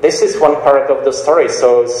 This is one part of the story.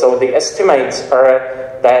 So the estimates are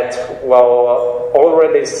that, well,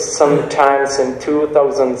 already sometimes in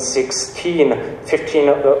 2016,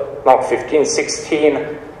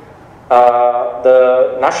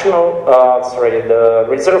 the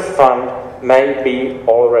reserve fund may be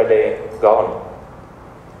already gone.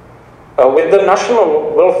 With the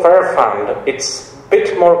National Welfare Fund, it's a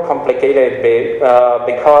bit more complicated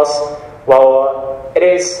because, well, it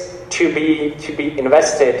is to be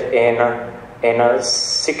invested in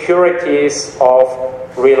securities of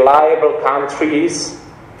reliable countries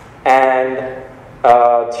and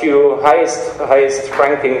to highest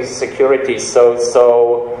ranking securities. So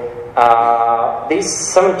these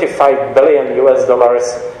 75 billion US dollars,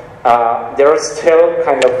 they're still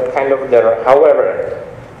kind of there. However,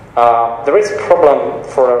 there is a problem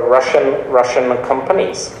for Russian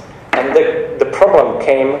companies, and the problem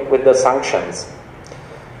came with the sanctions.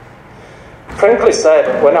 Frankly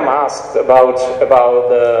said, when I'm asked about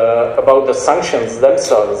the sanctions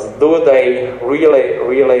themselves, do they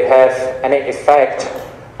really have any effect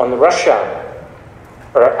on Russia,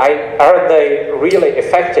 or are they really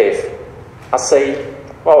effective? I say,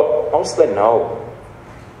 well, mostly no.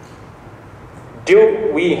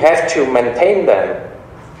 Do we have to maintain them?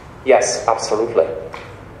 Yes, absolutely.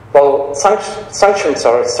 Well, sanctions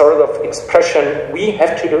are sort of expression, we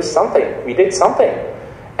have to do something, we did something.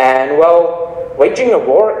 And, well, waging a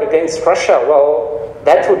war against Russia, well,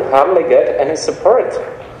 that would hardly get any support.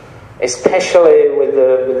 especially with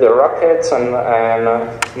the rockets and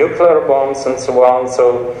nuclear bombs and so on.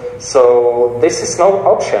 So this is no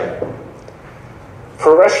option.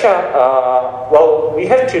 For Russia, well, we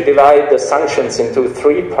have to divide the sanctions into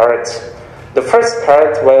three parts. The first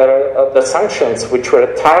part were the sanctions which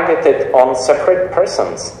were targeted on separate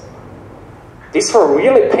persons. These were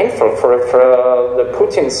really painful for the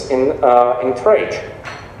Putin's entourage.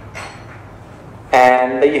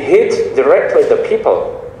 And they hit directly the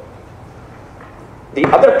people. The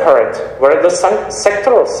other part were the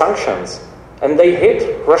sectoral sanctions, and they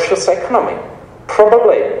hit Russia's economy.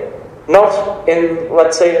 Probably not in,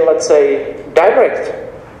 let's say, direct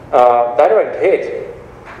hit,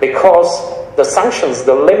 because the sanctions,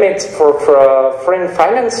 the limits for foreign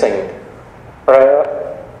financing,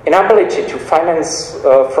 inability to finance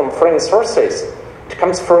from foreign sources, it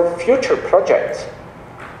comes from future projects.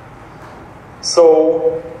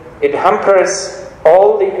 So it hampers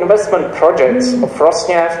all the investment projects of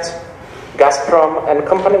Rosneft, Gazprom, and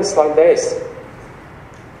companies like this.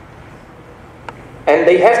 And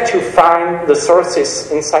they have to find the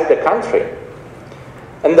sources inside the country.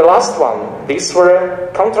 And the last one, these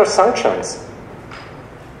were counter-sanctions.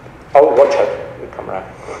 Oh, watch out, the camera.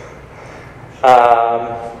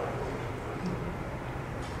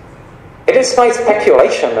 It is my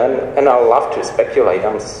speculation, and I love to speculate,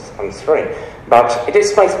 I'm sorry, but it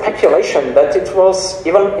is my speculation that it was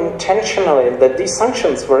even intentionally, that these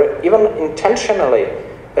sanctions were even intentionally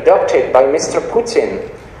adopted by Mr. Putin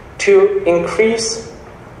to increase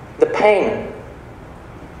the pain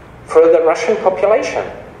for the Russian population.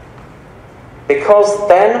 Because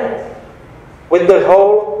then, with the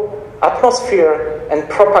whole atmosphere and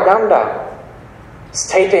propaganda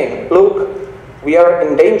stating, look, we are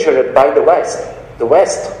endangered by the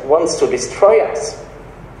West wants to destroy us,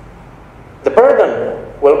 the burden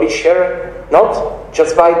will be shared not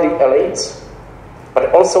just by the elites,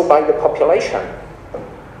 but also by the population.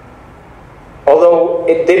 Although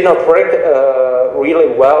it did not work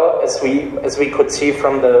really well, as we could see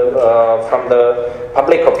from the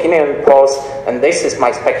public opinion polls, and this is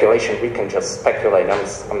my speculation. We can just speculate.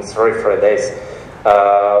 I'm sorry for this.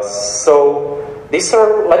 So these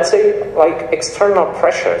are, let's say, like external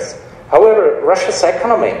pressures. However, Russia's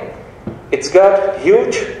economy, it's got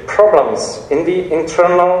huge problems in the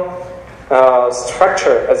internal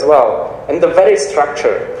structure as well, and the very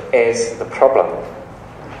structure is the problem.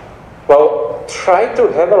 Well, try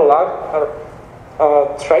to have a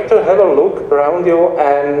look around you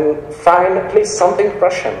and find at least something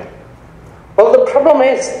Russian. Well, the problem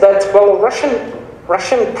is that, well,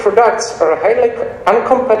 Russian products are highly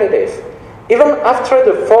uncompetitive, even after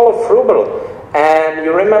the fall of ruble. And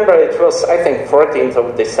you remember it was, I think, 14th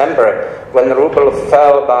of December when the ruble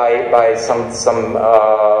fell by some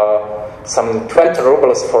 20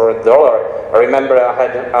 rubles for a dollar. I remember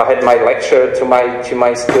I had my lecture to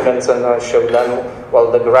my students, and I showed them,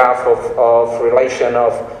 well, the graph of relation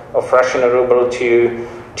of Russian ruble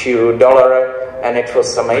to dollar, and it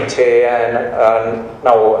was some 80, and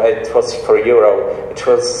no, it was for euro. It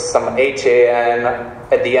was some 80, and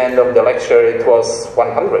at the end of the lecture it was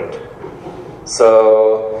 100.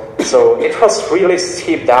 So it was really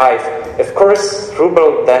steep dive. Of course,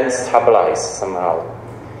 ruble then stabilized somehow.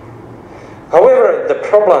 However, the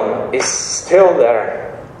problem is still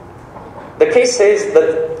there. The case is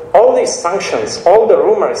that all these sanctions, all the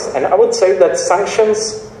rumors, and I would say that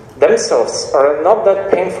sanctions themselves are not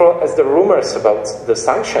that painful as the rumors about the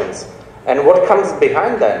sanctions and what comes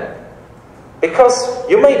behind them. Because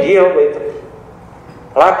you may deal with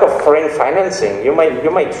lack of foreign financing, you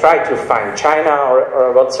may try to find China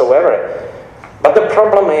or whatsoever, but the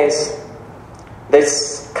problem is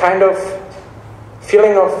this kind of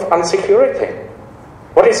feeling of insecurity.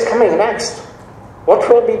 What is coming next? What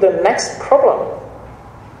will be the next problem?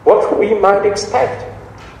 What we might expect?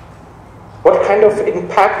 What kind of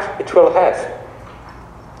impact it will have?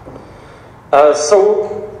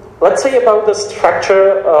 So let's say about the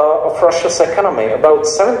structure of Russia's economy. About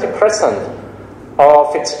 70%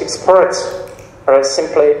 of its exports are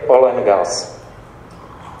simply oil and gas.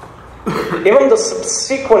 Even the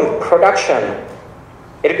subsequent production,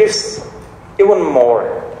 it gives even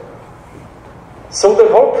more. So the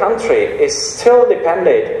whole country is still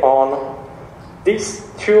dependent on these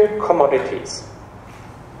two commodities.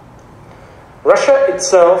 Russia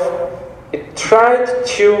itself, it tried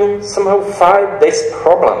to somehow fight this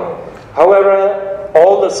problem. However,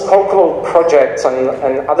 all the Skolkovo projects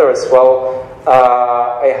and others, well,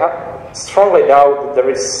 I strongly doubt that there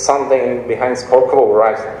is something behind Skolkovo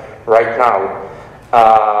right now.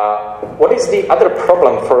 What is the other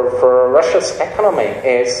problem for Russia's economy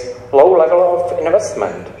is low level of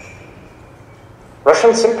investment.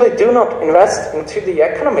 Russians simply do not invest into the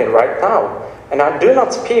economy right now. And I do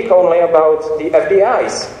not speak only about the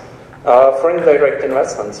FDIs, foreign direct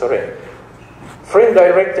investment, sorry. Foreign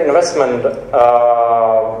direct investment,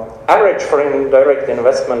 average foreign direct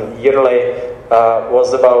investment yearly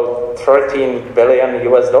was about 13 billion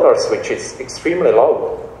US dollars, which is extremely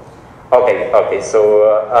low. Okay, so,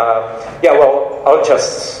 yeah, well, I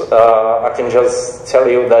can just tell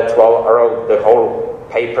you that, well, I wrote the whole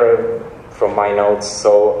paper from my notes,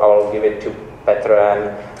 so I'll give it to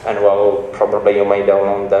Petra, and well, probably you may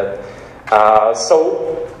download that.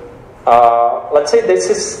 Let's say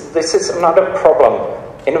this is another problem.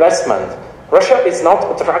 Investment. Russia is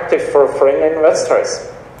not attractive for foreign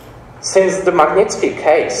investors. Since the Magnitsky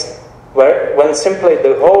case, when simply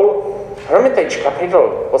the whole Hermitage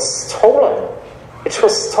capital was stolen, it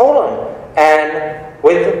was stolen, and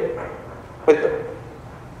with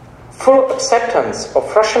full acceptance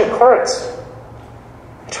of Russian courts,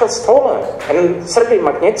 it was stolen. And Sergei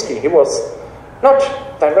Magnitsky, he was not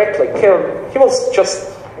directly killed, he was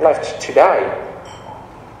just left to die.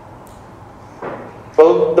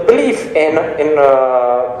 Well, the belief in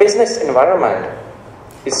business environment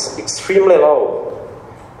is extremely low.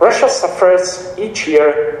 Russia suffers each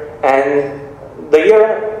year, and the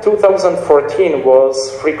year 2014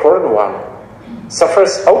 was record one.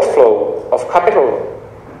 Suffers outflow of capital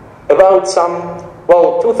about some,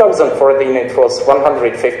 well, 2014 it was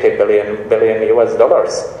 150 billion US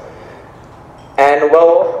dollars. And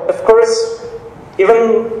well, of course,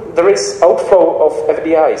 even there is outflow of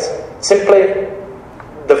FDIs. Simply,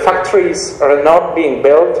 the factories are not being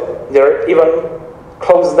built, they're even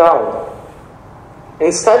closed down.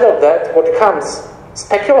 Instead of that, what comes?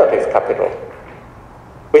 Speculative capital,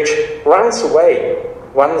 which runs away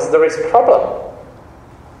once there is a problem,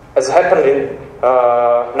 as happened in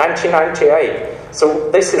 1998. So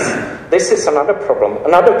this is another problem.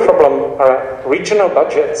 Another problem are regional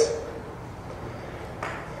budgets.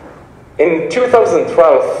 In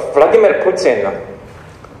 2012, Vladimir Putin,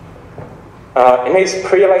 in his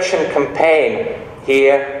pre-election campaign, he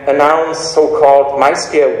announced so-called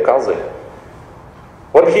Majské ukazy.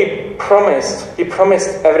 What he promised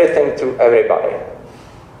everything to everybody.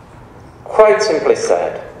 Quite simply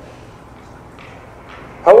said.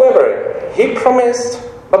 However, he promised,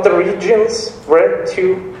 but the regions were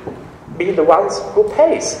to be the ones who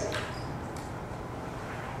pays.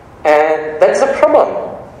 And that's the problem.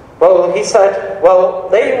 Well, he said, well,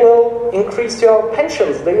 they will increase your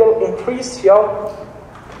pensions, they will increase your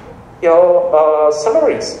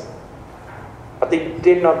salaries. But they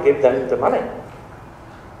did not give them the money.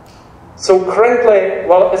 So currently,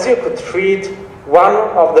 well, as you could read, one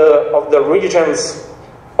of the regions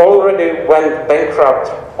already went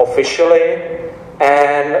bankrupt officially,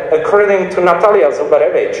 and according to Natalia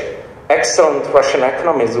Zubarevich, excellent Russian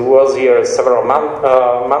economist who was here several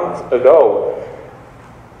months ago,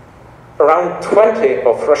 around 20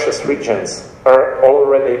 of Russia's regions are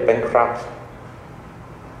already bankrupt.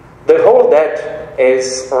 The whole debt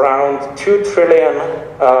is around 2 trillion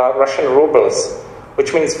Russian rubles,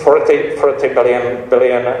 which means 40 billion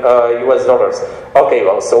US dollars. Okay,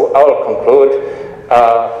 well, so I'll conclude.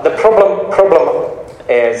 The problem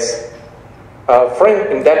is foreign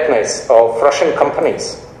indebtedness of Russian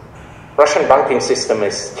companies. Russian banking system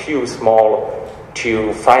is too small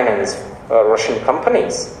to finance Russian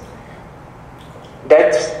companies.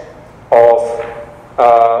 Debt of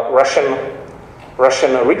Russian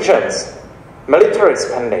regions, military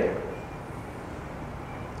spending,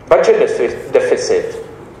 budget deficit,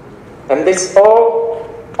 and this all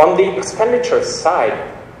on the expenditure side.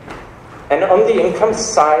 And on the income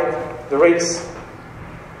side, there is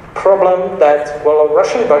problem that, well, a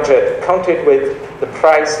Russian budget counted with the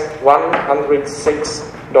price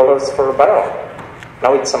 $106 for a barrel.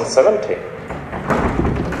 Now it's some 70.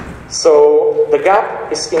 So the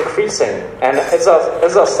gap is increasing, and as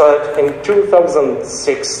I said, in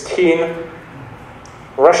 2016,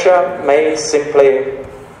 Russia may simply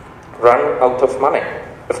run out of money.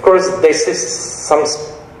 Of course, this is some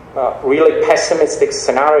really pessimistic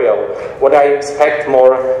scenario. What I expect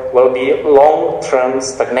more will be long-term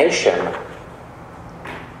stagnation.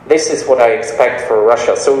 This is what I expect for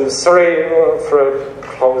Russia. So sorry for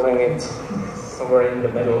closing it somewhere in the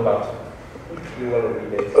middle, but you will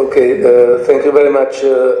read it. Okay, thank you very much.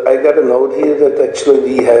 I got a note here that actually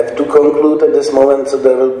we have to conclude at this moment, so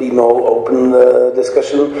there will be no open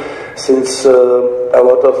discussion, since a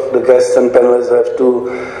lot of the guests and panelists have to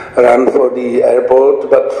run for the airport.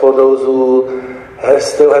 But for those who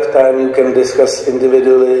still have time, you can discuss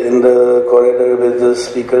individually in the corridor with the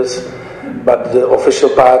speakers. But the official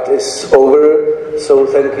part is over, So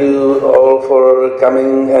thank you all for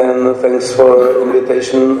coming, and thanks for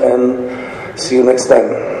invitation, and see you next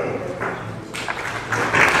time.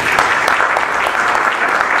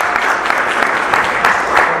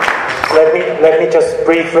 Let me just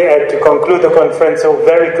briefly to conclude the conference. So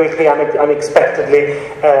very quickly, unexpectedly,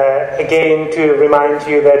 again to remind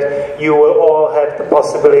you that you will all have the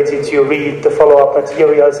possibility to read the follow-up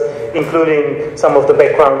materials, including some of the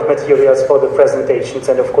background materials for the presentations,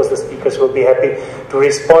 and of course the speakers will be happy to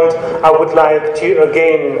respond. I would like to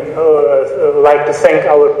again thank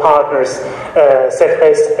our partners,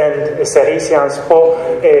 CERI-Sciences and CERI-Sciences.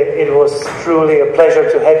 It was truly a pleasure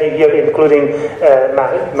to have you here, including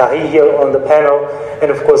Marie here on the panel,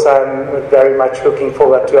 and of course I'm very much looking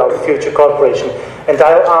forward to our future cooperation. And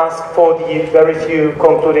I'll ask for the very few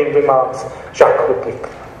concluding remarks. Jacques, please.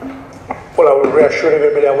 Well, I will reassure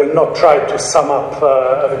everybody I will not try to sum up,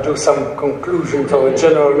 do some conclusions of a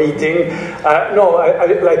general meeting. No,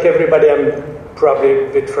 like everybody, I'm probably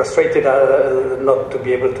a bit frustrated not to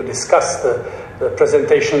be able to discuss the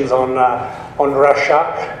presentations on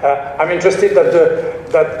Russia. I'm interested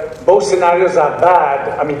that both scenarios are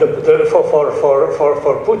bad. I mean, for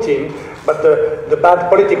Putin, but the bad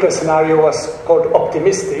political scenario was called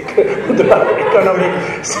optimistic. The bad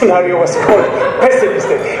economic scenario was called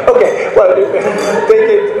pessimistic. Okay, well, take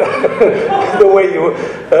it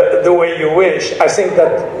the way you wish. I think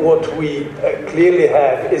that what we clearly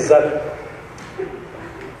have is that,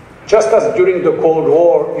 just as during the Cold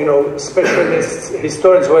War, you know, specialists,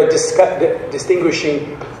 historians were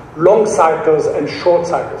distinguishing long cycles and short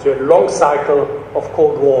cycles. You had a long cycle of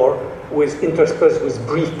Cold War interspersed with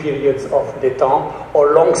brief periods of détente,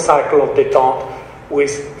 or long cycle of détente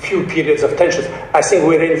with few periods of tensions. I think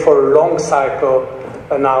we're in for a long cycle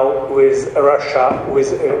now with Russia,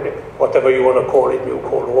 with whatever you want to call it, new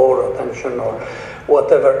Cold War or tension or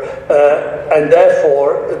whatever. And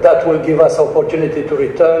therefore, that will give us opportunity to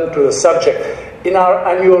return to the subject. In our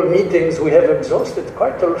annual meetings, we have exhausted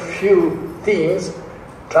quite a few themes: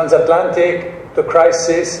 transatlantic, the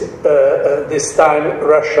crisis, this time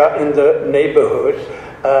Russia in the neighborhood.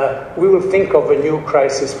 We will think of a new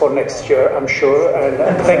crisis for next year, I'm sure, and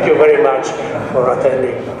thank you very much for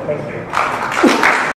attending. Thank you.